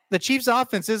 The Chiefs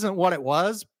offense isn't what it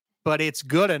was, but it's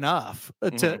good enough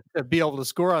to be able to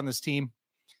score on this team.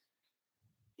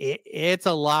 It's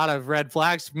a lot of red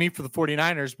flags for me for the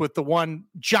 49ers, with the one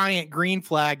giant green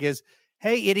flag is,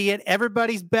 hey, idiot,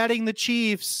 everybody's betting the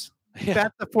Chiefs.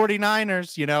 Bet the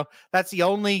 49ers. That's the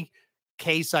only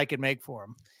case I could make for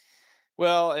them.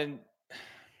 Well, and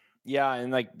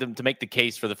like to make the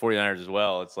case for the 49ers as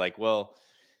well, it's like, well,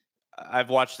 I've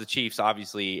watched the Chiefs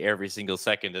obviously every single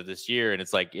second of this year, and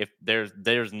it's like if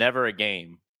there's never a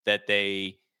game that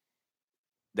they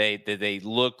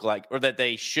look like, or that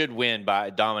they should win by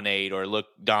dominate or look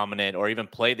dominant or even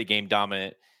play the game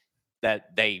dominant,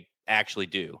 that they actually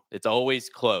do. It's always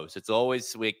close. It's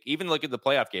always, even look at the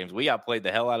playoff games. We outplayed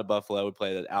the hell out of Buffalo.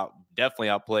 We definitely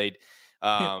outplayed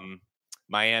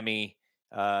Miami.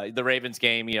 The Ravens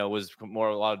game, was more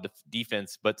a lot of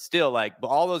defense, but still, like,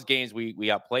 all those games we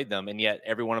outplayed them, and yet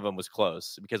every one of them was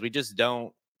close because we just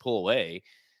don't pull away.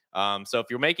 So if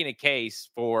you're making a case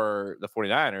for the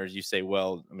 49ers, you say,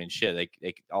 well, I mean, shit,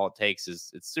 they all it takes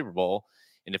is it's Super Bowl.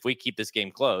 And if we keep this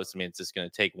game close, I mean, it's just going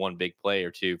to take one big play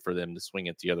or two for them to swing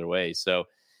it the other way. So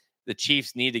the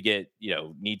Chiefs need to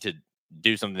need to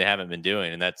do something they haven't been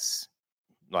doing, and that's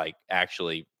like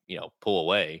actually, pull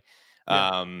away.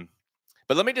 Yeah.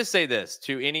 But let me just say this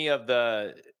to any of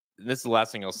this is the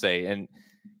last thing I'll say, and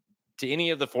to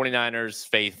any of the 49ers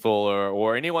faithful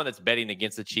or anyone that's betting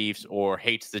against the Chiefs or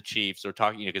hates the Chiefs or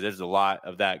talking, because there's a lot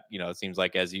of that, it seems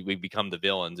like as we become the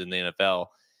villains in the NFL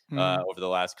over the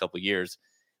last couple of years.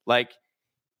 Like,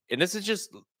 and this is just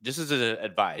as an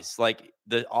advice, like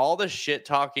all the shit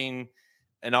talking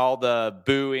and all the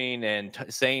booing and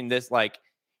saying this, like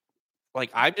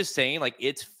I'm just saying, like,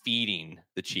 it's feeding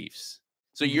the Chiefs.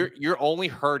 So you're only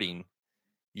hurting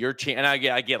your chance. And I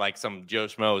get like some Joe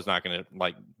Schmo is not going to,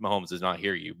 like, Mahomes does not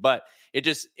hear you, but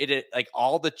it like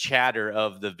all the chatter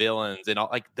of the villains and all,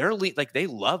 like they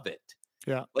love it.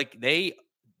 Yeah. Like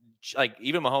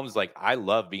even Mahomes is like, I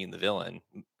love being the villain.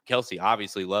 Kelsey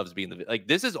obviously loves being like,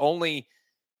 this is only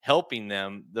helping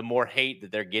them. The more hate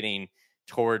that they're getting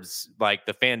towards like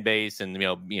the fan base and,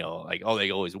 like, oh,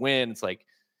 they always win. It's like,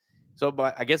 so,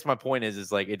 but I guess my point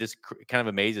is like, it just kind of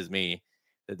amazes me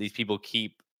that these people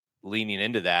keep leaning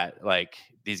into that. Like,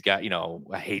 these guys,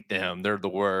 I hate them. They're the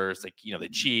worst. Like, they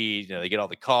cheat, they get all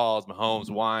the calls. Mahomes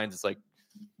whines. It's like,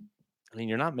 I mean,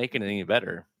 you're not making it any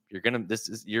better. You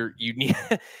need,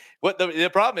 what the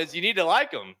problem is, you need to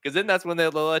like them, because then that's when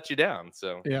they'll let you down.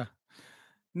 So, yeah.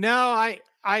 No, I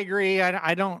agree.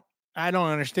 I don't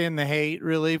understand the hate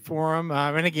really for them.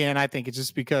 And again, I think it's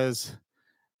just because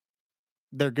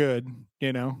they're good,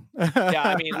 Yeah,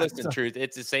 I mean, listen, Truth,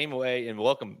 it's the same way. And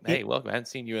welcome. Hey, welcome. I hadn't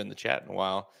seen you in the chat in a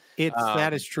while.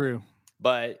 That is true.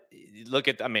 But look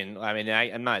at,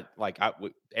 I'm not like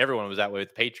everyone was that way with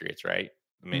the Patriots, right?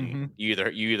 I mean, you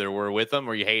either were with them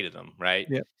or you hated them, right?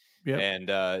 Yep. And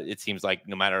it seems like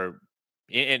no matter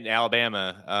in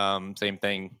Alabama, same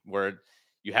thing, where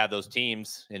you have those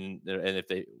teams, and if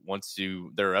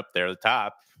they're up there at the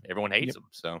top, everyone hates them.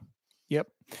 So, yep.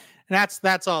 And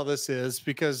that's all this is,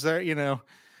 because they're,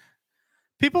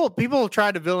 people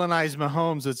try to villainize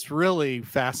Mahomes. It's really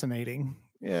fascinating.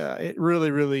 Yeah, it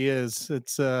really, really is.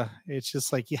 It's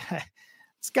just like, yeah,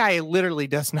 this guy literally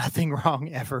does nothing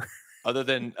wrong ever. Other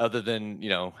than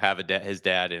have his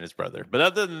dad and his brother, but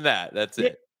other than that, that's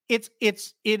it. It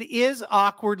is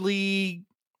awkwardly,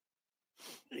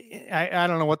 I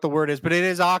don't know what the word is, but it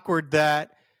is awkward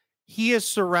that he is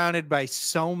surrounded by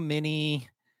so many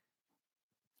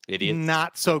idiots,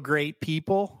 not so great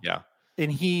people. Yeah.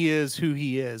 And he is who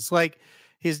he is. Like,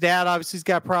 his dad obviously has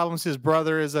got problems. His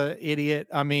brother is an idiot.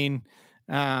 I mean,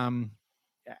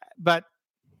 but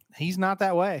he's not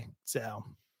that way. So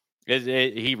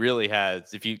he really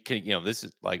has. If you can, this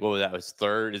is like, what was that?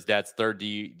 His dad's third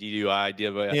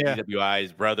DWI.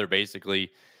 His brother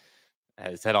basically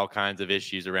has had all kinds of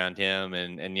issues around him,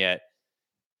 and yet,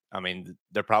 I mean,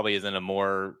 there probably isn't a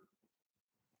more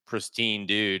pristine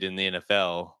dude in the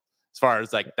NFL as far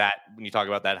as like that. When you talk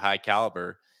about that high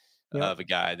caliber of a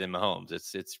guy than Mahomes,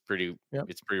 it's pretty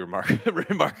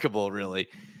remarkable, really.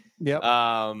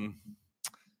 Yeah.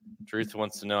 Truth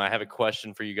wants to know, I have a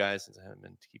question for you guys, since I haven't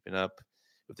been keeping up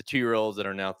with the 2-year-olds that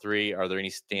are now 3. Are there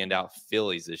any standout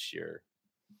Phillies this year?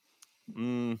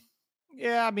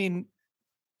 Yeah, I mean,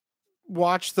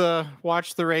 watch the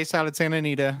race out at Santa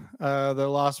Anita, the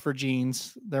loss for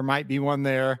Jeans. There might be one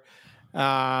there.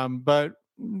 But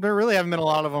there really haven't been a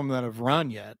lot of them that have run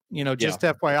yet. Just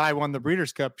FYI, won the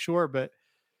Breeders' Cup, sure, but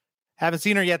haven't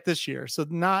seen her yet this year. So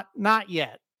not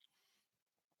yet.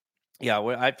 Yeah,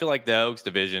 I feel like the Oaks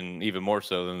division, even more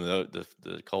so than the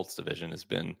Colts division, has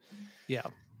been. Yeah.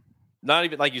 Not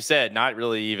even, like you said, not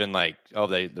really even like, oh,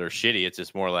 they're shitty. It's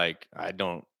just more like, I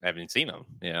haven't seen them,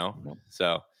 Nope.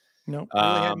 So. No,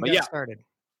 really started.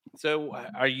 So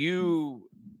are you?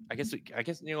 I guess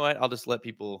you know what? I'll just let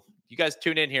people. You guys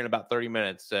tune in here in about 30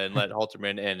 minutes and let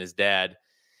Halterman and his dad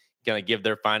kind of give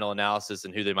their final analysis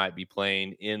and who they might be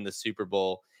playing in the Super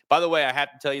Bowl. By the way, I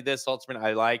have to tell you this, Halterman.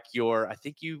 I like I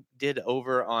think you did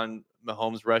over on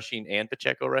Mahomes rushing and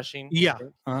Pacheco rushing. Yeah.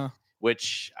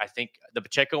 Which I think the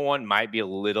Pacheco one might be a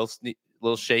little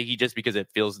shaky, just because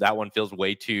that one feels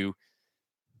way too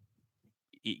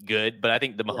good, but I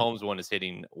think the Mahomes one is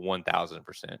hitting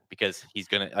 1,000%, because he's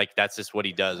gonna, like, that's just what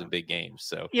he does in big games.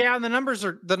 So yeah, and the numbers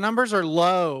are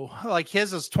low. Like,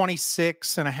 his is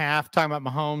 26.5, talking about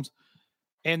Mahomes,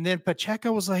 and then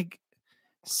Pacheco was like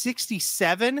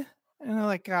 67, and they're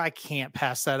like, I can't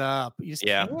pass that up. You just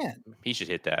can't. He should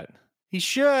hit that. He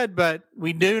should, but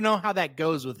we do know how that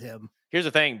goes with him. Here's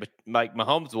the thing, but like,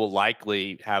 Mahomes will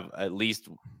likely have at least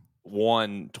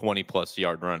one 20+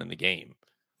 yard run in the game.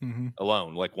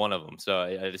 Alone, like one of them. So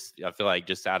I feel like,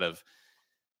 just out of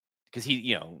because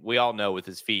we all know with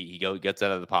his feet, he gets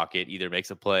out of the pocket, either makes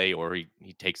a play or he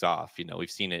takes off. We've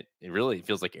seen it. It really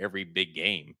feels like every big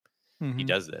game he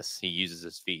does this. He uses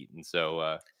his feet, and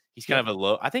so he's kind of a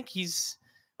low. I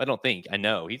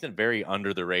know he's a very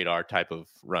under the radar type of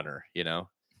runner.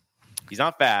 He's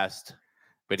not fast,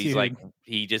 but he's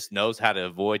he just knows how to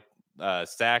avoid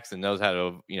sacks and knows how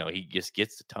to. He just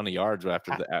gets a ton of yards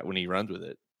after when he runs with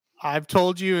it. I've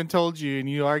told you, and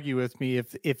you argue with me.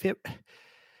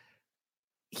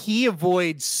 He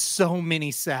avoids so many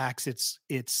sacks,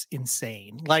 it's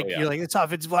insane. You're like, it's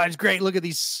offensive line is great. Look at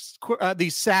these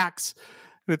sacks.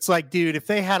 It's like, dude, if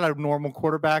they had a normal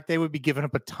quarterback, they would be giving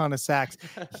up a ton of sacks.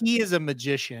 He is a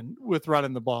magician with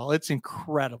running the ball. It's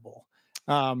incredible.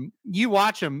 You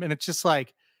watch him, and it's just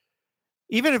like,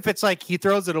 even if it's like he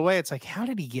throws it away, it's like, how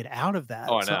did he get out of that?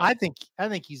 Oh, I know. I think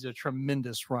he's a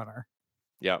tremendous runner.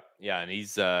 Yeah, and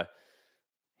he's well,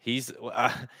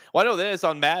 I know this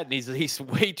on Madden. He's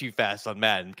way too fast on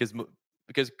Madden because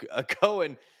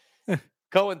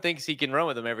Cohen thinks he can run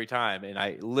with him every time, and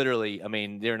the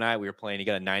other night we were playing. He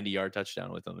got a 90-yard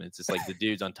touchdown with him. It's just like the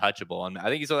dude's untouchable. I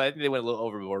think they went a little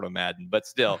overboard on Madden, but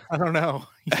still, I don't know.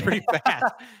 He's pretty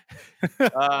fast.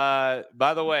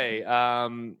 By the way,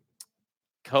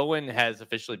 Cohen has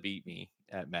officially beat me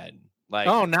at Madden.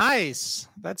 Oh, nice.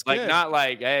 That's good. Not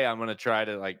like, hey, I'm gonna try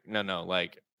to no,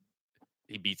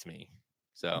 he beats me.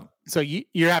 So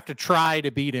you have to try to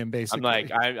beat him,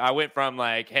 basically. I'm I went from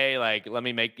hey, let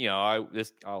me make I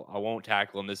won't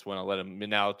tackle him this one. I'll let him. And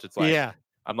now it's like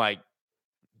I'm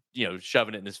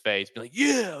shoving it in his face, be like,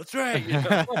 yeah, that's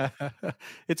right.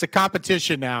 It's a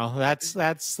competition now.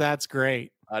 That's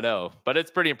great. I know, but it's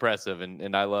pretty impressive,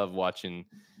 and I love watching.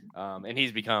 And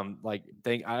he's become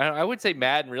I would say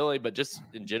Madden really, but just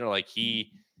in general,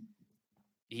 he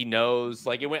knows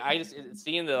I just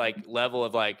seeing the level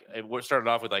of we started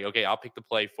off with okay, I'll pick the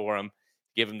play for him,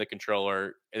 give him the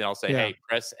controller, and I'll say, hey,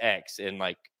 press X and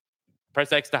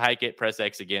press X to hike it, press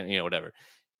X again, whatever.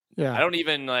 Yeah. I don't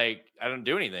even I don't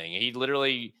do anything. He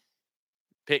literally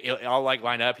I'll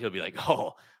line up, he'll be like,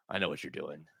 oh, I know what you're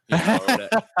doing.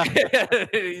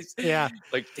 He's damn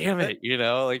it,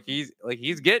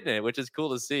 he's getting it, which is cool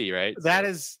to see, right? That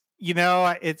is,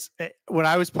 it's when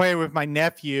I was playing with my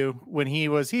nephew when he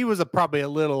was probably a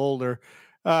little older,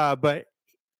 but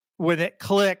when it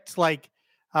clicked, I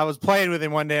was playing with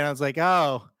him one day and I was like,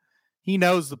 oh, he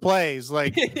knows the plays,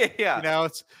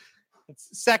 it's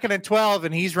 2nd and 12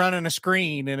 and he's running a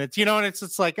screen and it's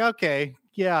it's like, okay,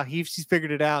 yeah, he's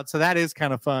figured it out. So that is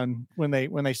kind of fun when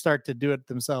they start to do it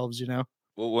themselves,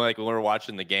 Well, when we're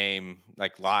watching the game,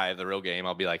 live, the real game,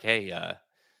 I'll be like, hey, it's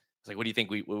what do you think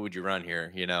what would you run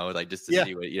here? Just to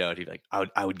see what, he'd be like,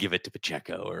 I would give it to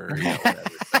Pacheco or whatever.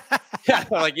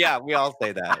 Yeah, we all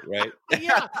say that, right?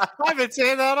 Yeah, I've been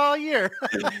saying that all year.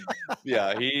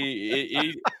 Yeah,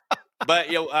 he but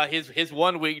his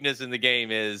one weakness in the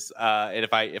game is and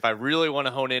if I really want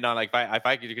to hone in on if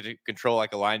I could control a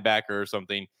linebacker or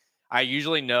something, I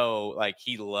usually know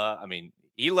he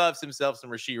loves himself some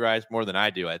Rashee Rice more than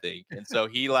I do, I think. And so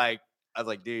I was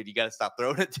like, dude, you got to stop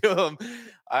throwing it to him.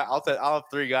 I'll have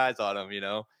 3 guys on him,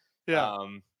 Yeah.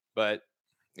 But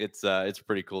it's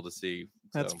pretty cool to see.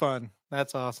 That's fun.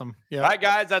 That's awesome. Yeah. All right,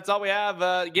 guys, that's all we have.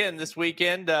 Again, this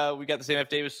weekend, we got the Sam F.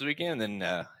 Davis this weekend, and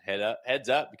then heads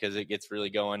up because it gets really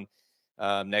going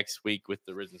next week with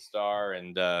the Risen Star,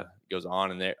 and goes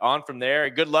on from there.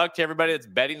 Good luck to everybody that's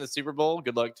betting the Super Bowl.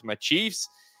 Good luck to my Chiefs,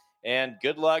 and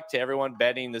good luck to everyone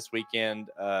betting this weekend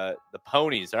the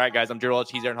ponies. All right, guys, I'm Jared Welch.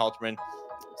 He's Aaron Halterman.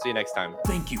 See you next time.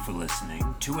 Thank you for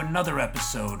listening to another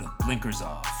episode of Blinkers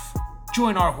Off.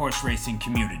 Join our horse racing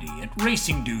community at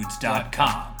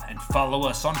racingdudes.com and follow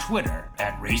us on Twitter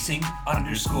at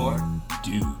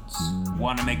racing_dudes.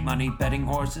 Want to make money betting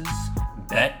horses?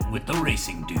 Bet with the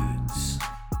Racing Dudes.